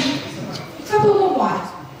 dragi copii, ca pe o momoară.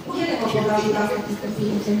 Ele vă pot ajuta să fiți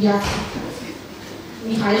stăpâniți în viață.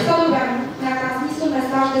 Mihail Sălăveanu mi-a transmis un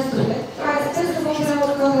mesaj de suflet, care sper să vă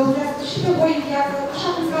călăuzească și pe voi în viață, așa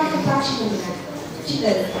cum s-a întâmplat și cu mine.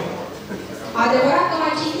 Citez. Adevărat că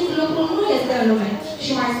mai citit lucrul nu este în lume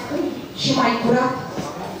și mai scump și mai curat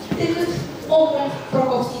decât omul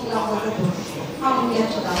propopsit la învățătură. Am încheiat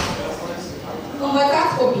ciudată.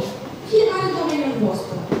 Învățați copii, fiecare în domeniul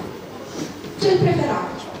vostru. Cel preferat.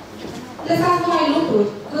 Lăsați numai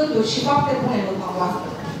lucruri, gânduri și fapte bune în urma voastră.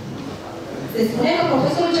 Se spune că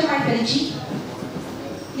profesorul cel mai fericit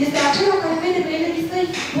este acela care vede pe elevii săi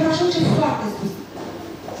vor ajunge foarte sus.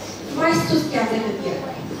 Mai sus chiar decât el.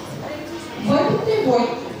 Văd între voi,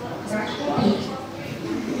 dragi copii,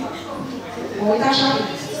 mă uit așa,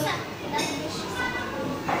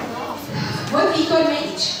 văd viitori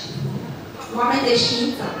medici, oameni de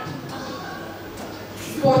știință,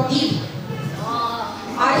 sportivi,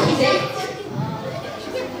 arhitecți,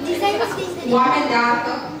 oameni de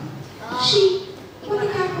artă și poate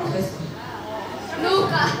chiar profesori.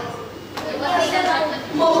 Luca!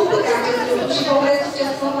 Mă bucur de acest lucru și vă urez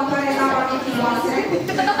succes în următoarea etapă a vieții noastre,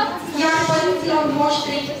 iar părinților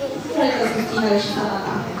voștri multă susținere și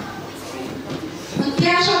sănătate.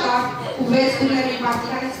 Încheie așadar cu versurile lui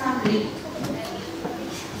Martin Alexandrii,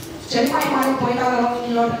 cel mai mare poet al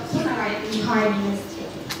românilor până la Mihai Eminescu,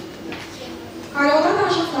 care odată a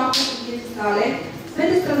ajuns la punctul vieții sale,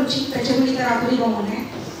 vede strălucind pe cerul literaturii române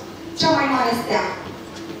cea mai mare stea.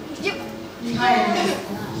 Mihai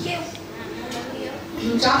Eminescu.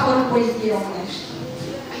 Luceafărul poeziei românești.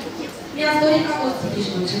 Mi-ați dorit ca toți să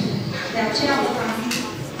fiți luce. De aceea vă transmit,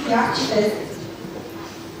 iar citez.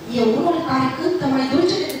 E unul care cântă mai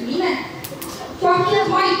dulce decât mine? Cu atât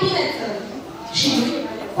mai bine, țără. Și lui,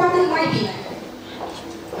 cu atât mai bine.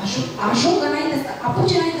 Ajung înainte să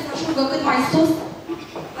apuce înainte să ajung fugă cât mai sus,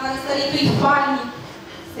 la răsăritului falnic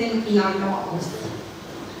se închină al meu August.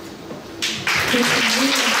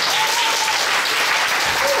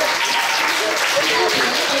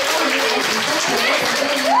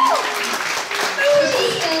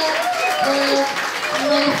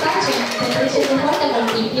 Noi facem petreceri de foarte mult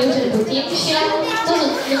timp, eu cel puțin, și am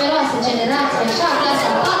văzut numeroase generații, așa, clasa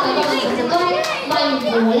a patra, doamna învățătoare, mai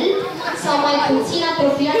mult sau mai puțin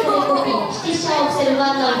apropiată de copii. Știți ce am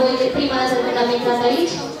observat la voi de prima dată când am intrat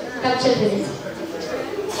aici? Cam ce vedeți?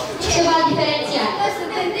 Ceva diferențiat.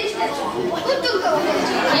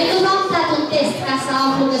 Eu nu v-am dat un test ca să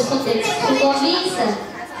aflu că sunteți. Sunt convinsă.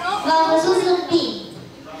 V-am văzut zâmbind.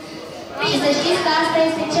 Și să știți că asta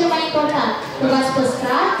este cel mai important. Că v-ați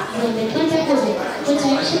păstrat zâmbetul pe buze.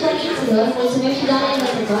 Mulțumim și părinților, mulțumim și doamnei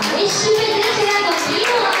învățătoare și petrecerea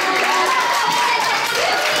continuă!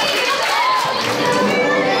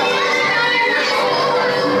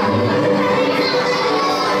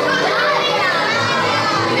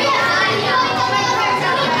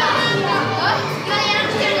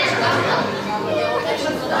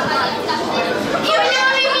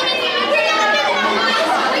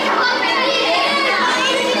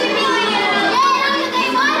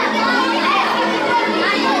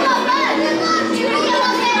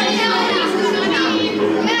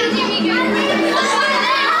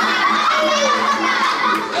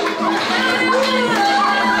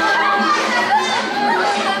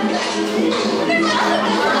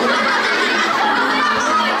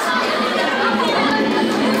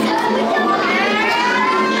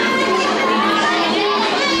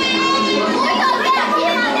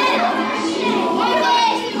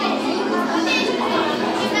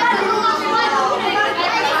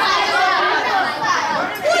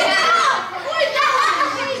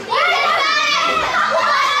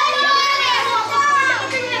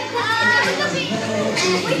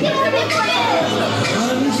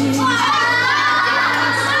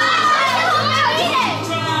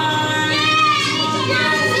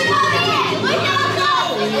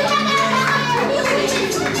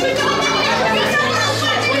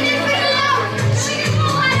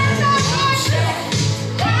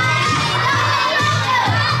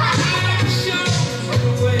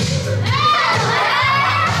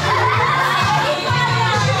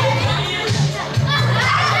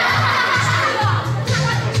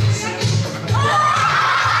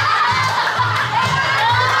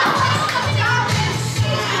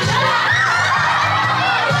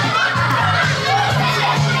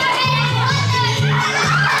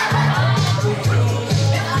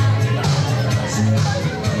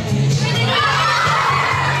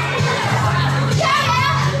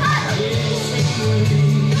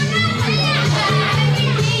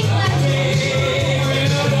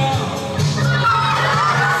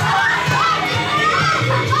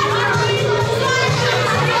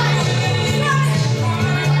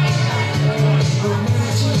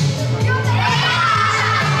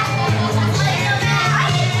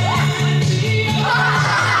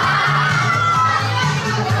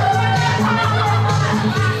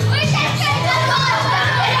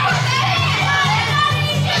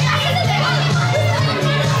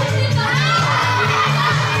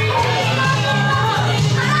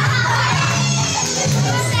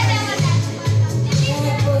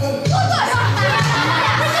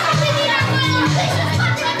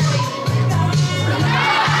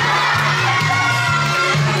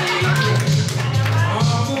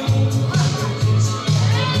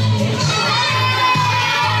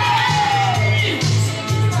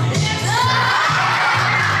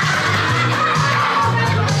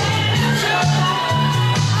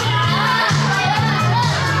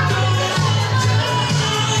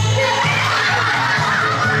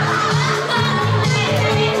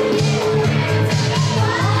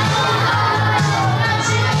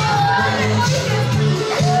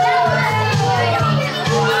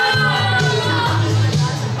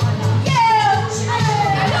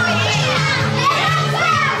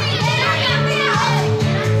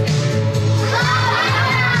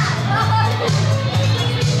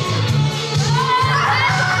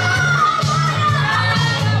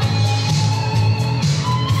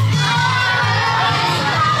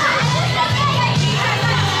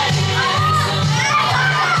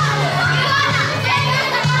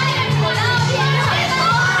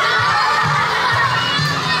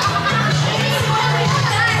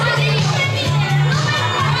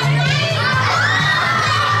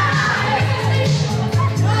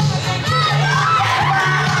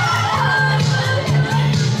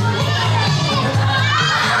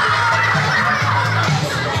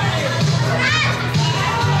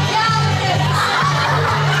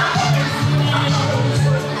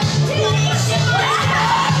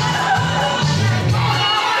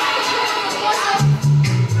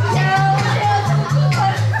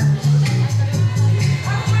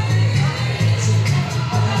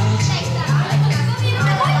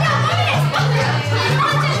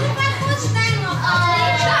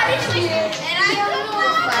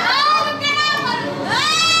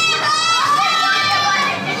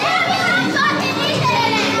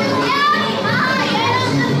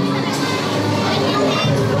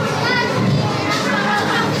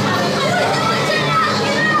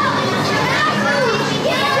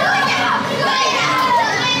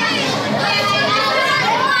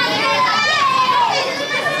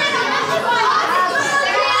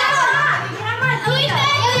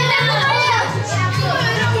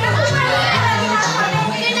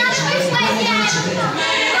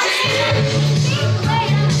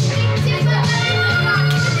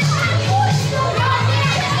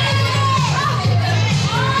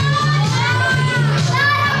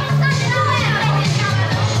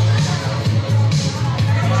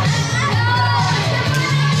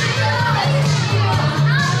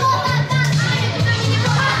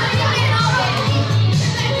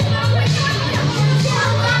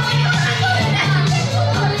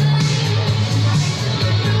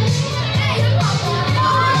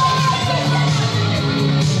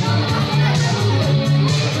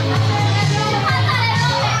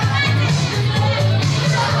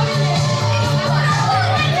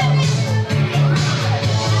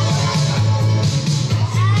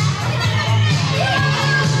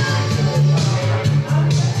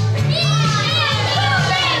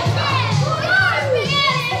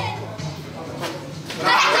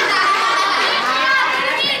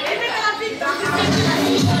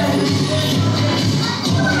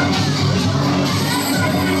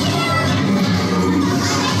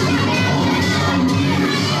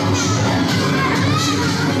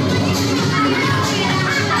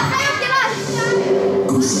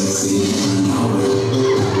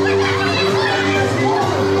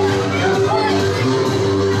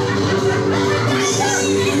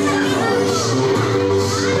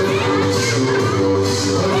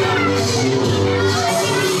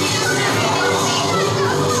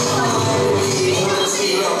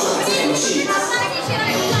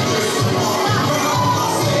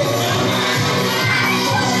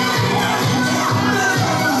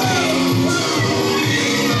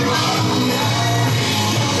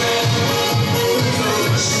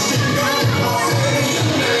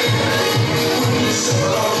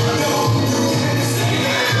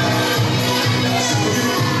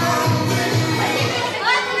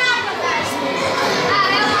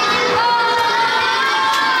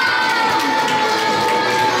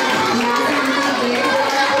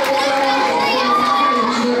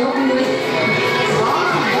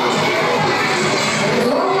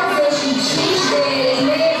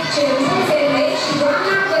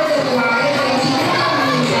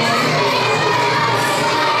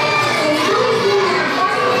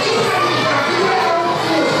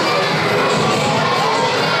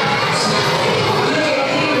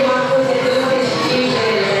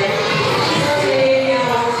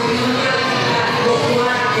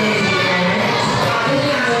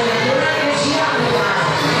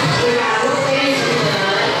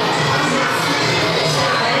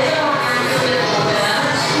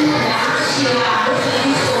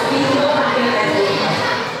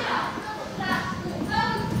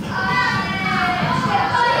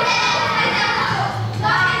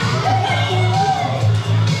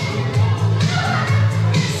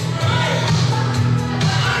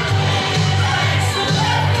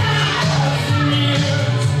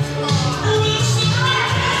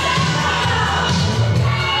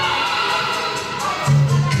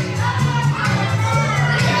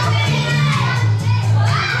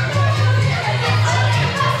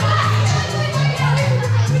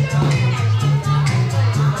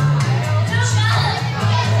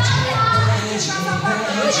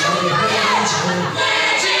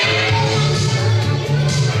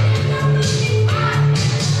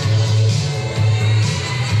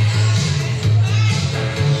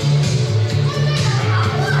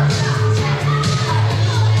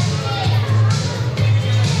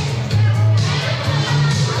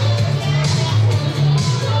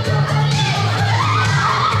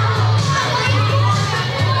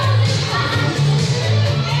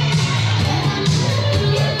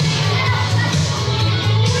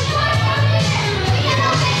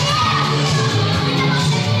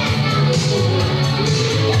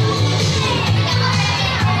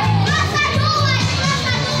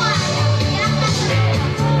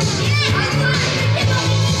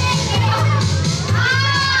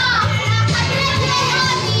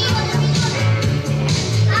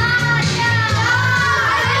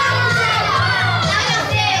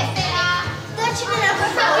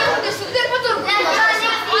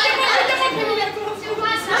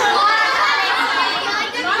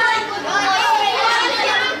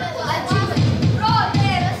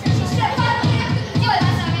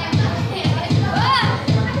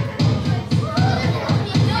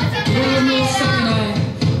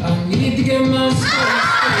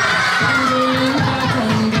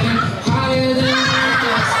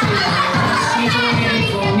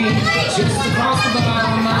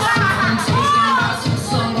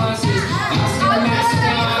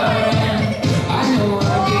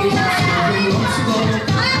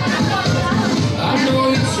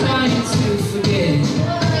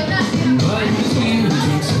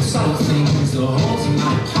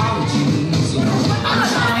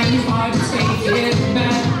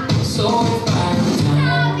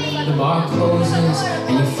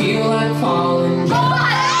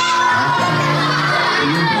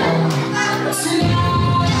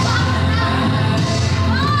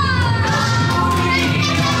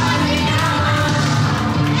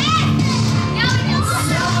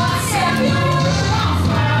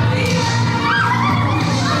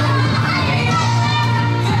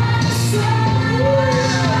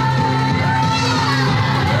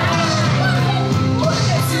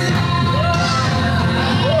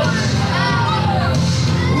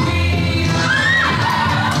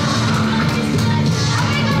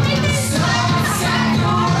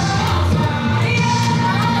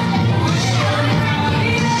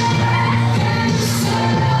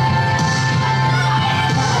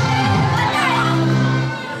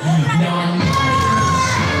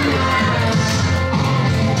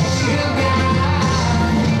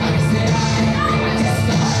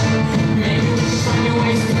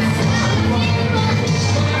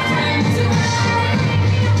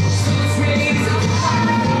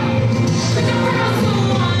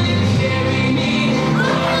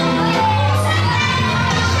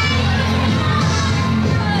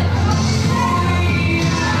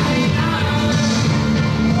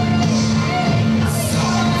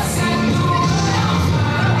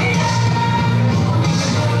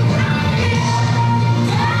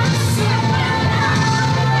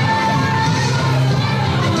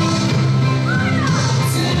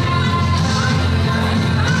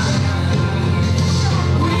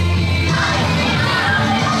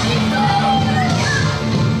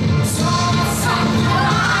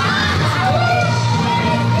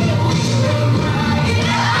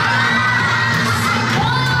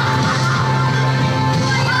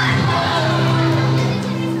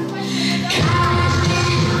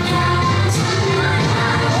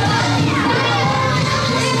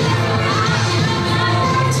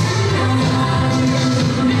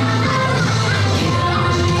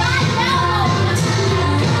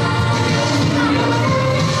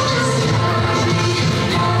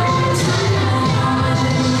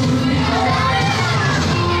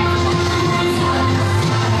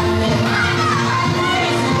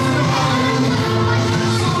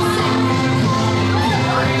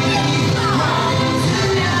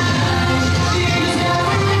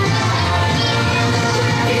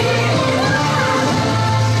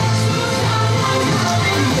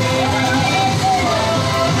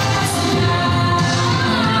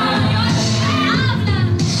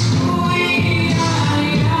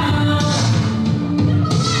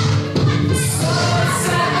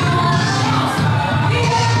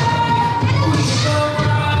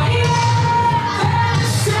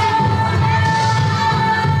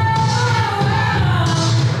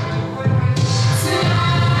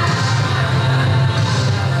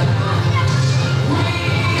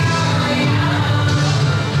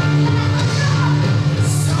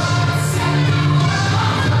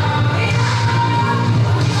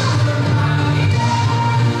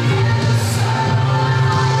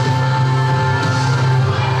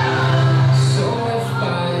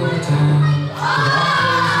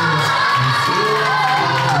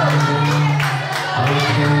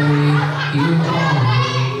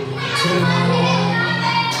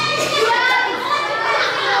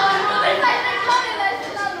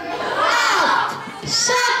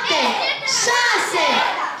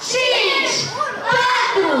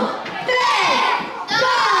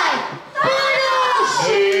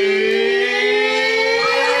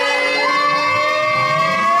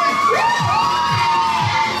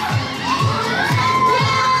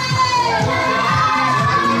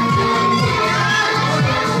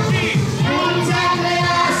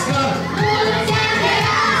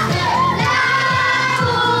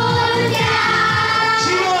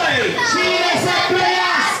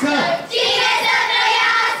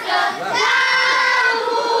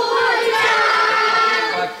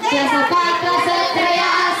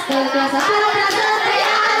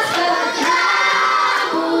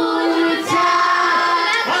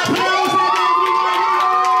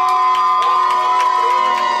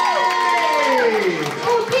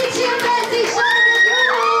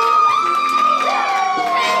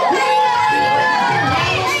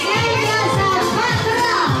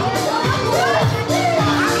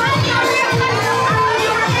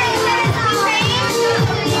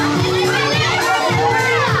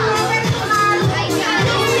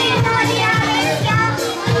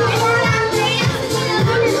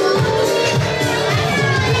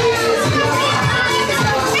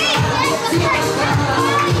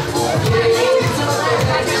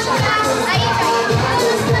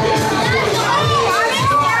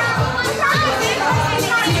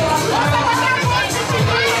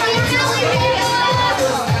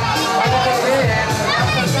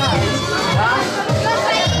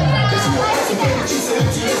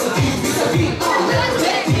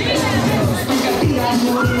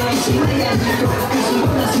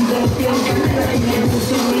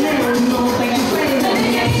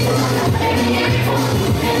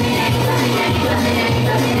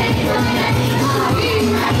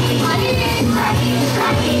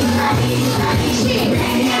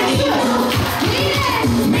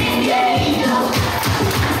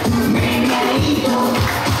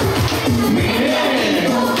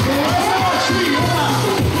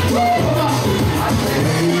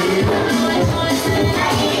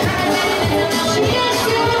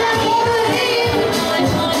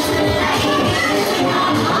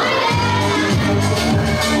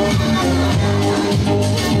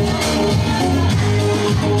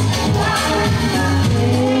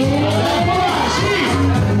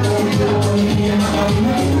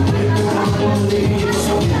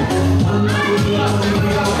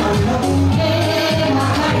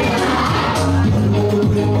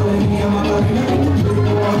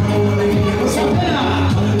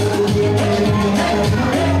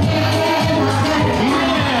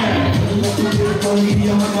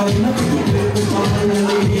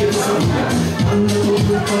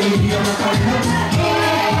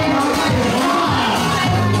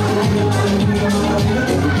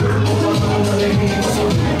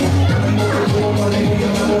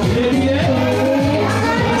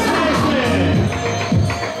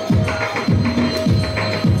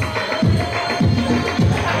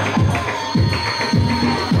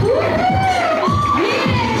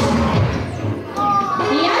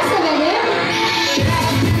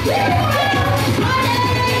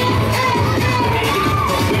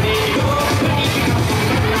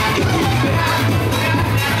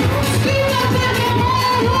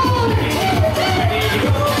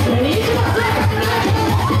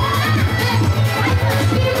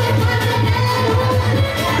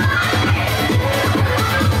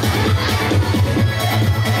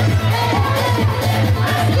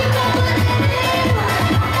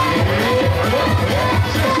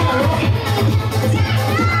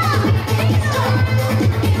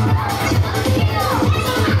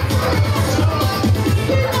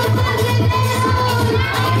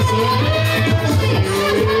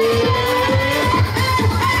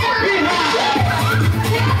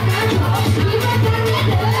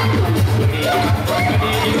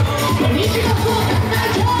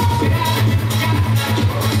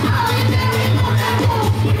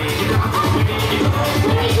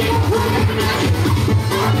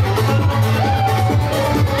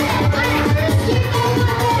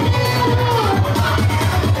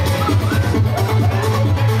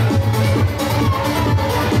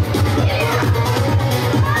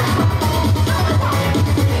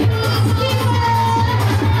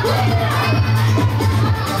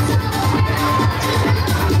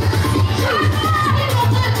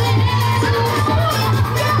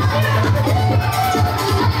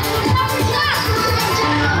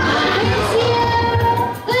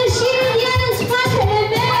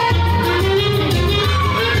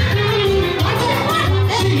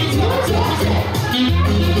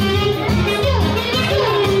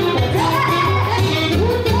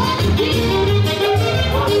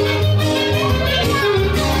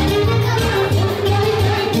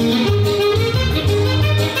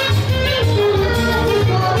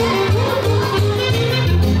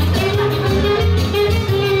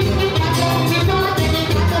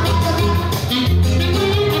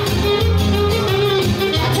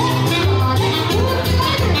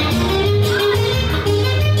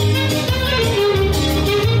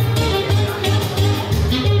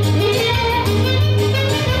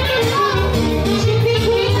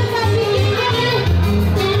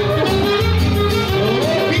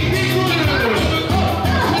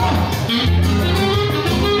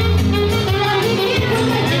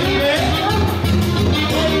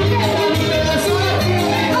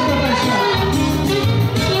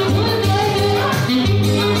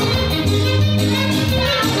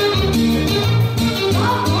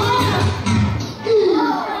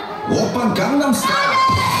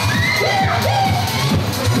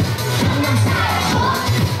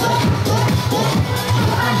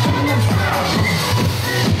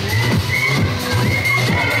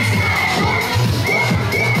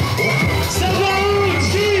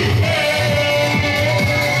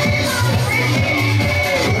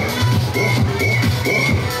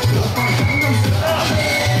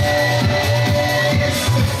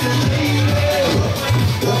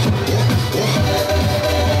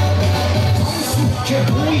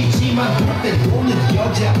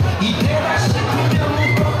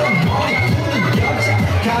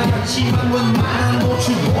 하지만 웬만한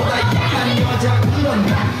노출보다 약한 여자 그런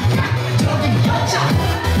감각적인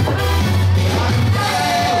여자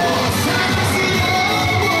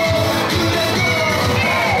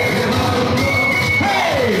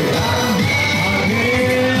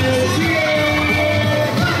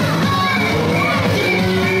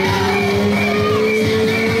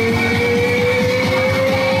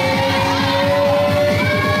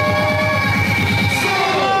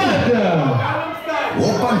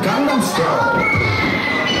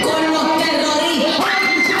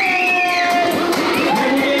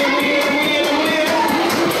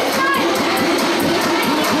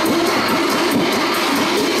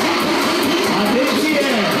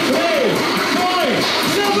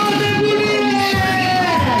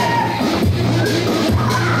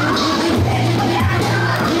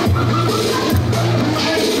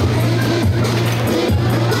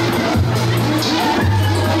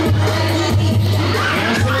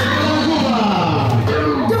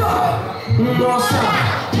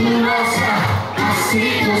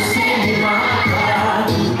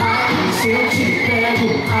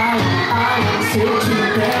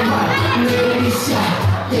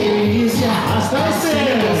Hasta você!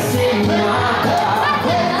 Você me mata.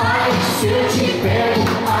 Ai, se eu te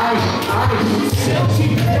pego.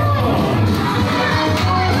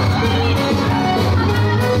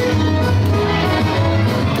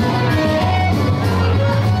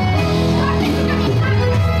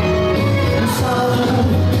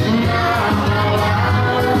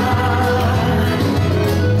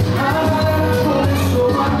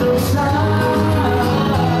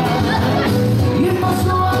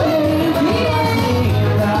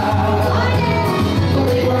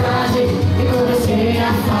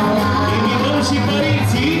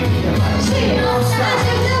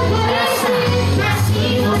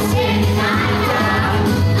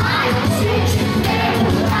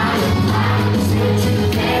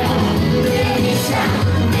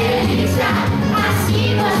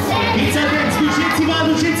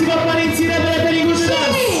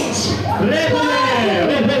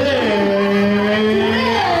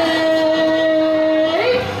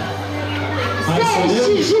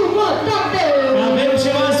 jumătate! Avem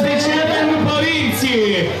ceva special pentru părinții!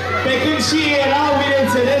 Pe când și erau,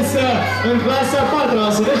 bineînțeles, în clasa 4-a.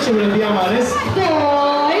 Să vezi ce melodie am ales. 2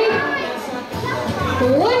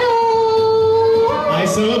 1. Hai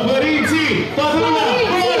să vă părinții! Toată lumea!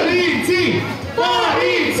 Părinții!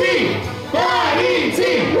 Părinții!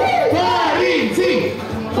 Părinții! Părinții!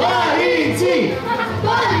 Părinții!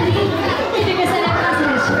 Uite că se le acasă.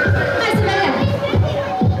 Hai să vedem!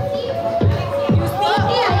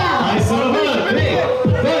 Hai să vă văd!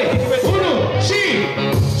 3, 2, 1 și...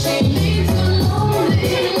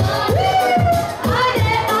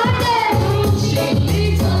 Haide, haide!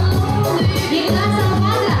 Din clasa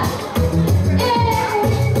 4-a.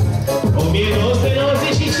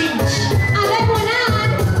 1995! Avem un an!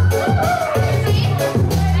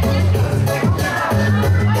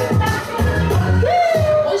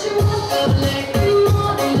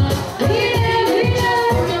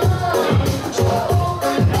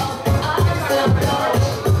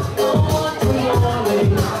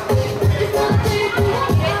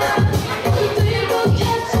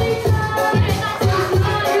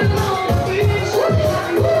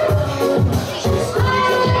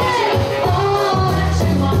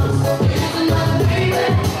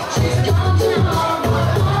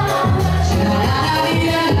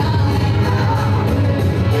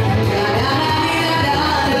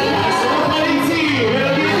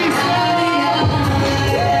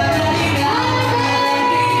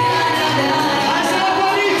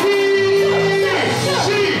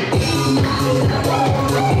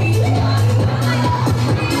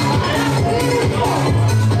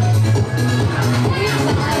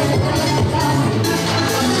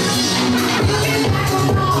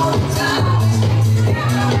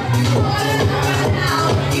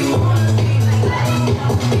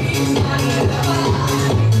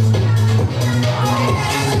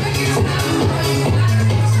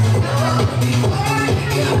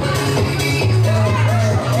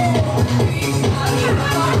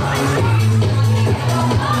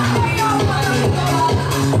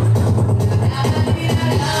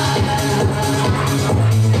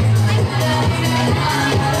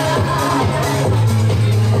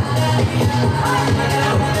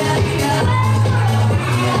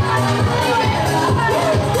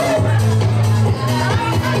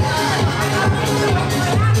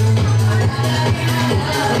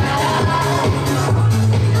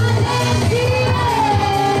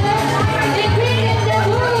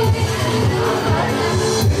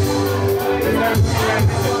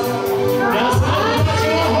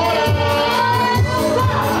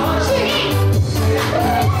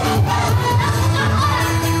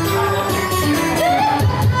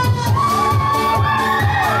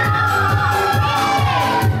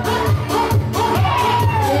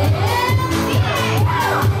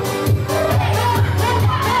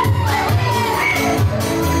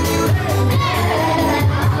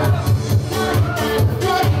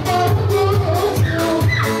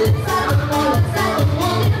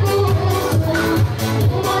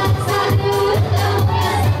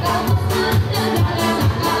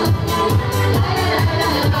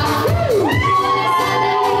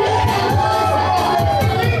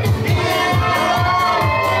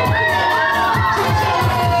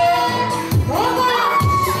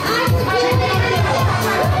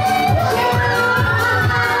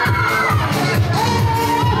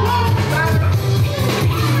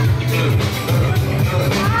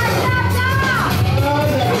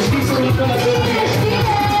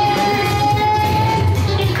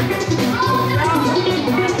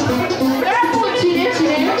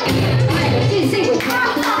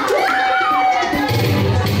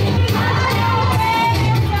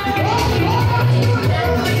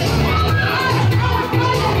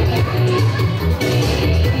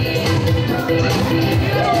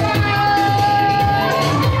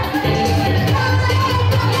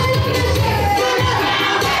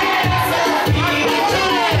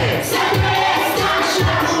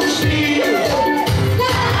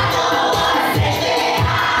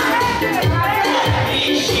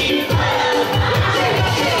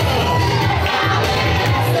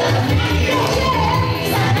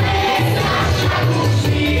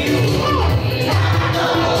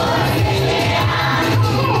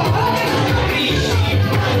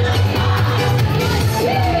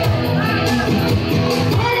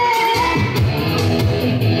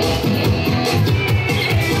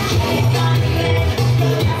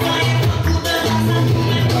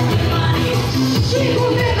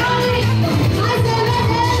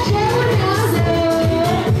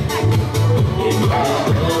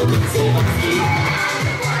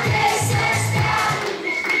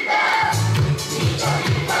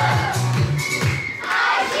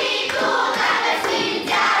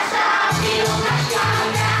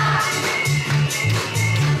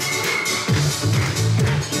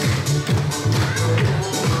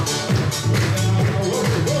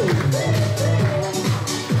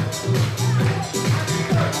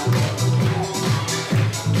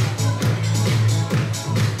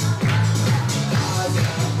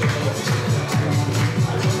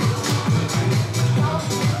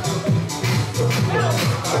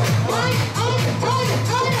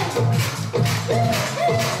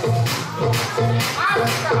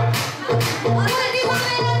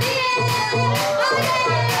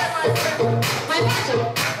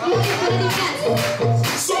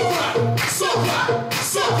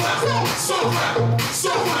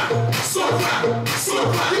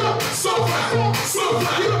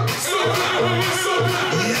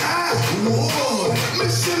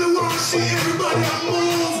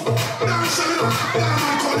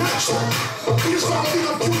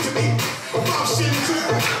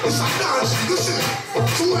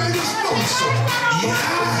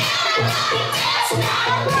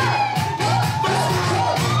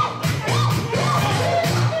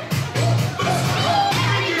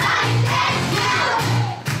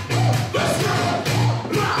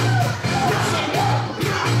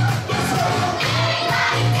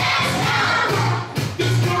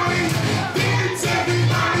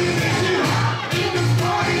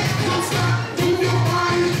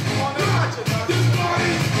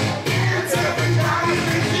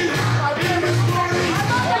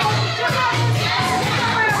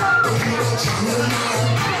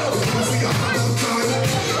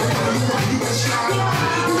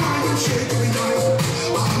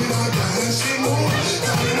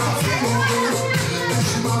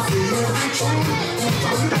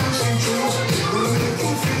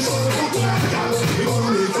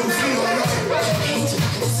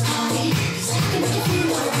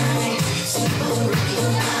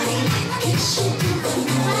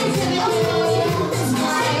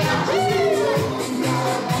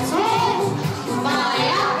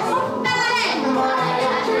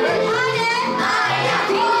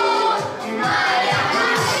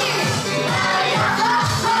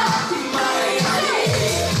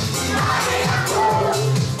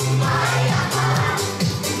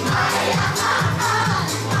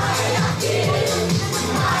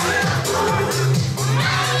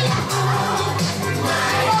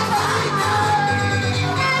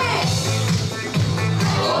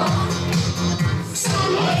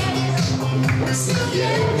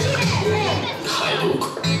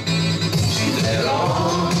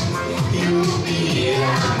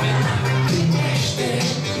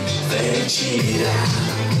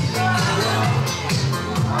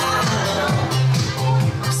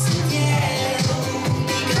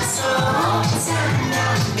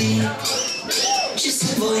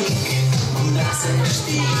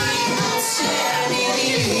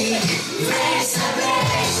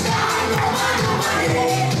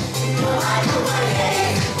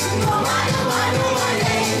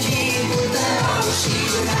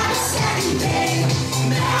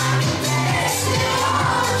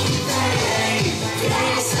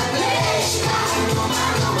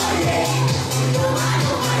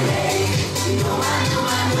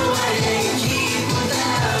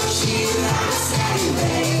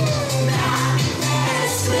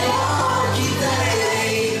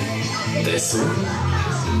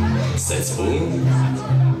 Să-ți spun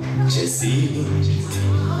ce simt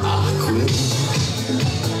acum.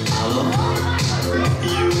 Alo,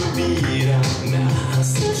 iubirea mea,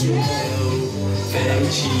 sunt eu,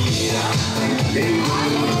 fericirea.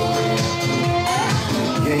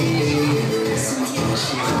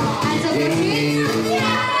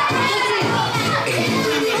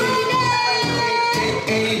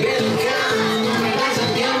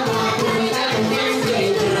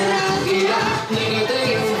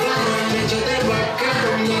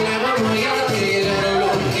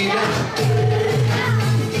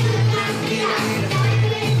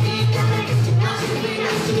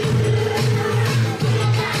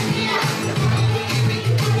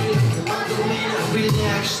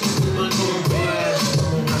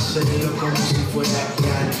 Como si fuera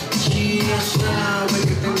real. Y ya sabe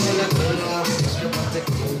que tengo la cola, escapate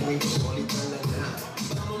conmigo.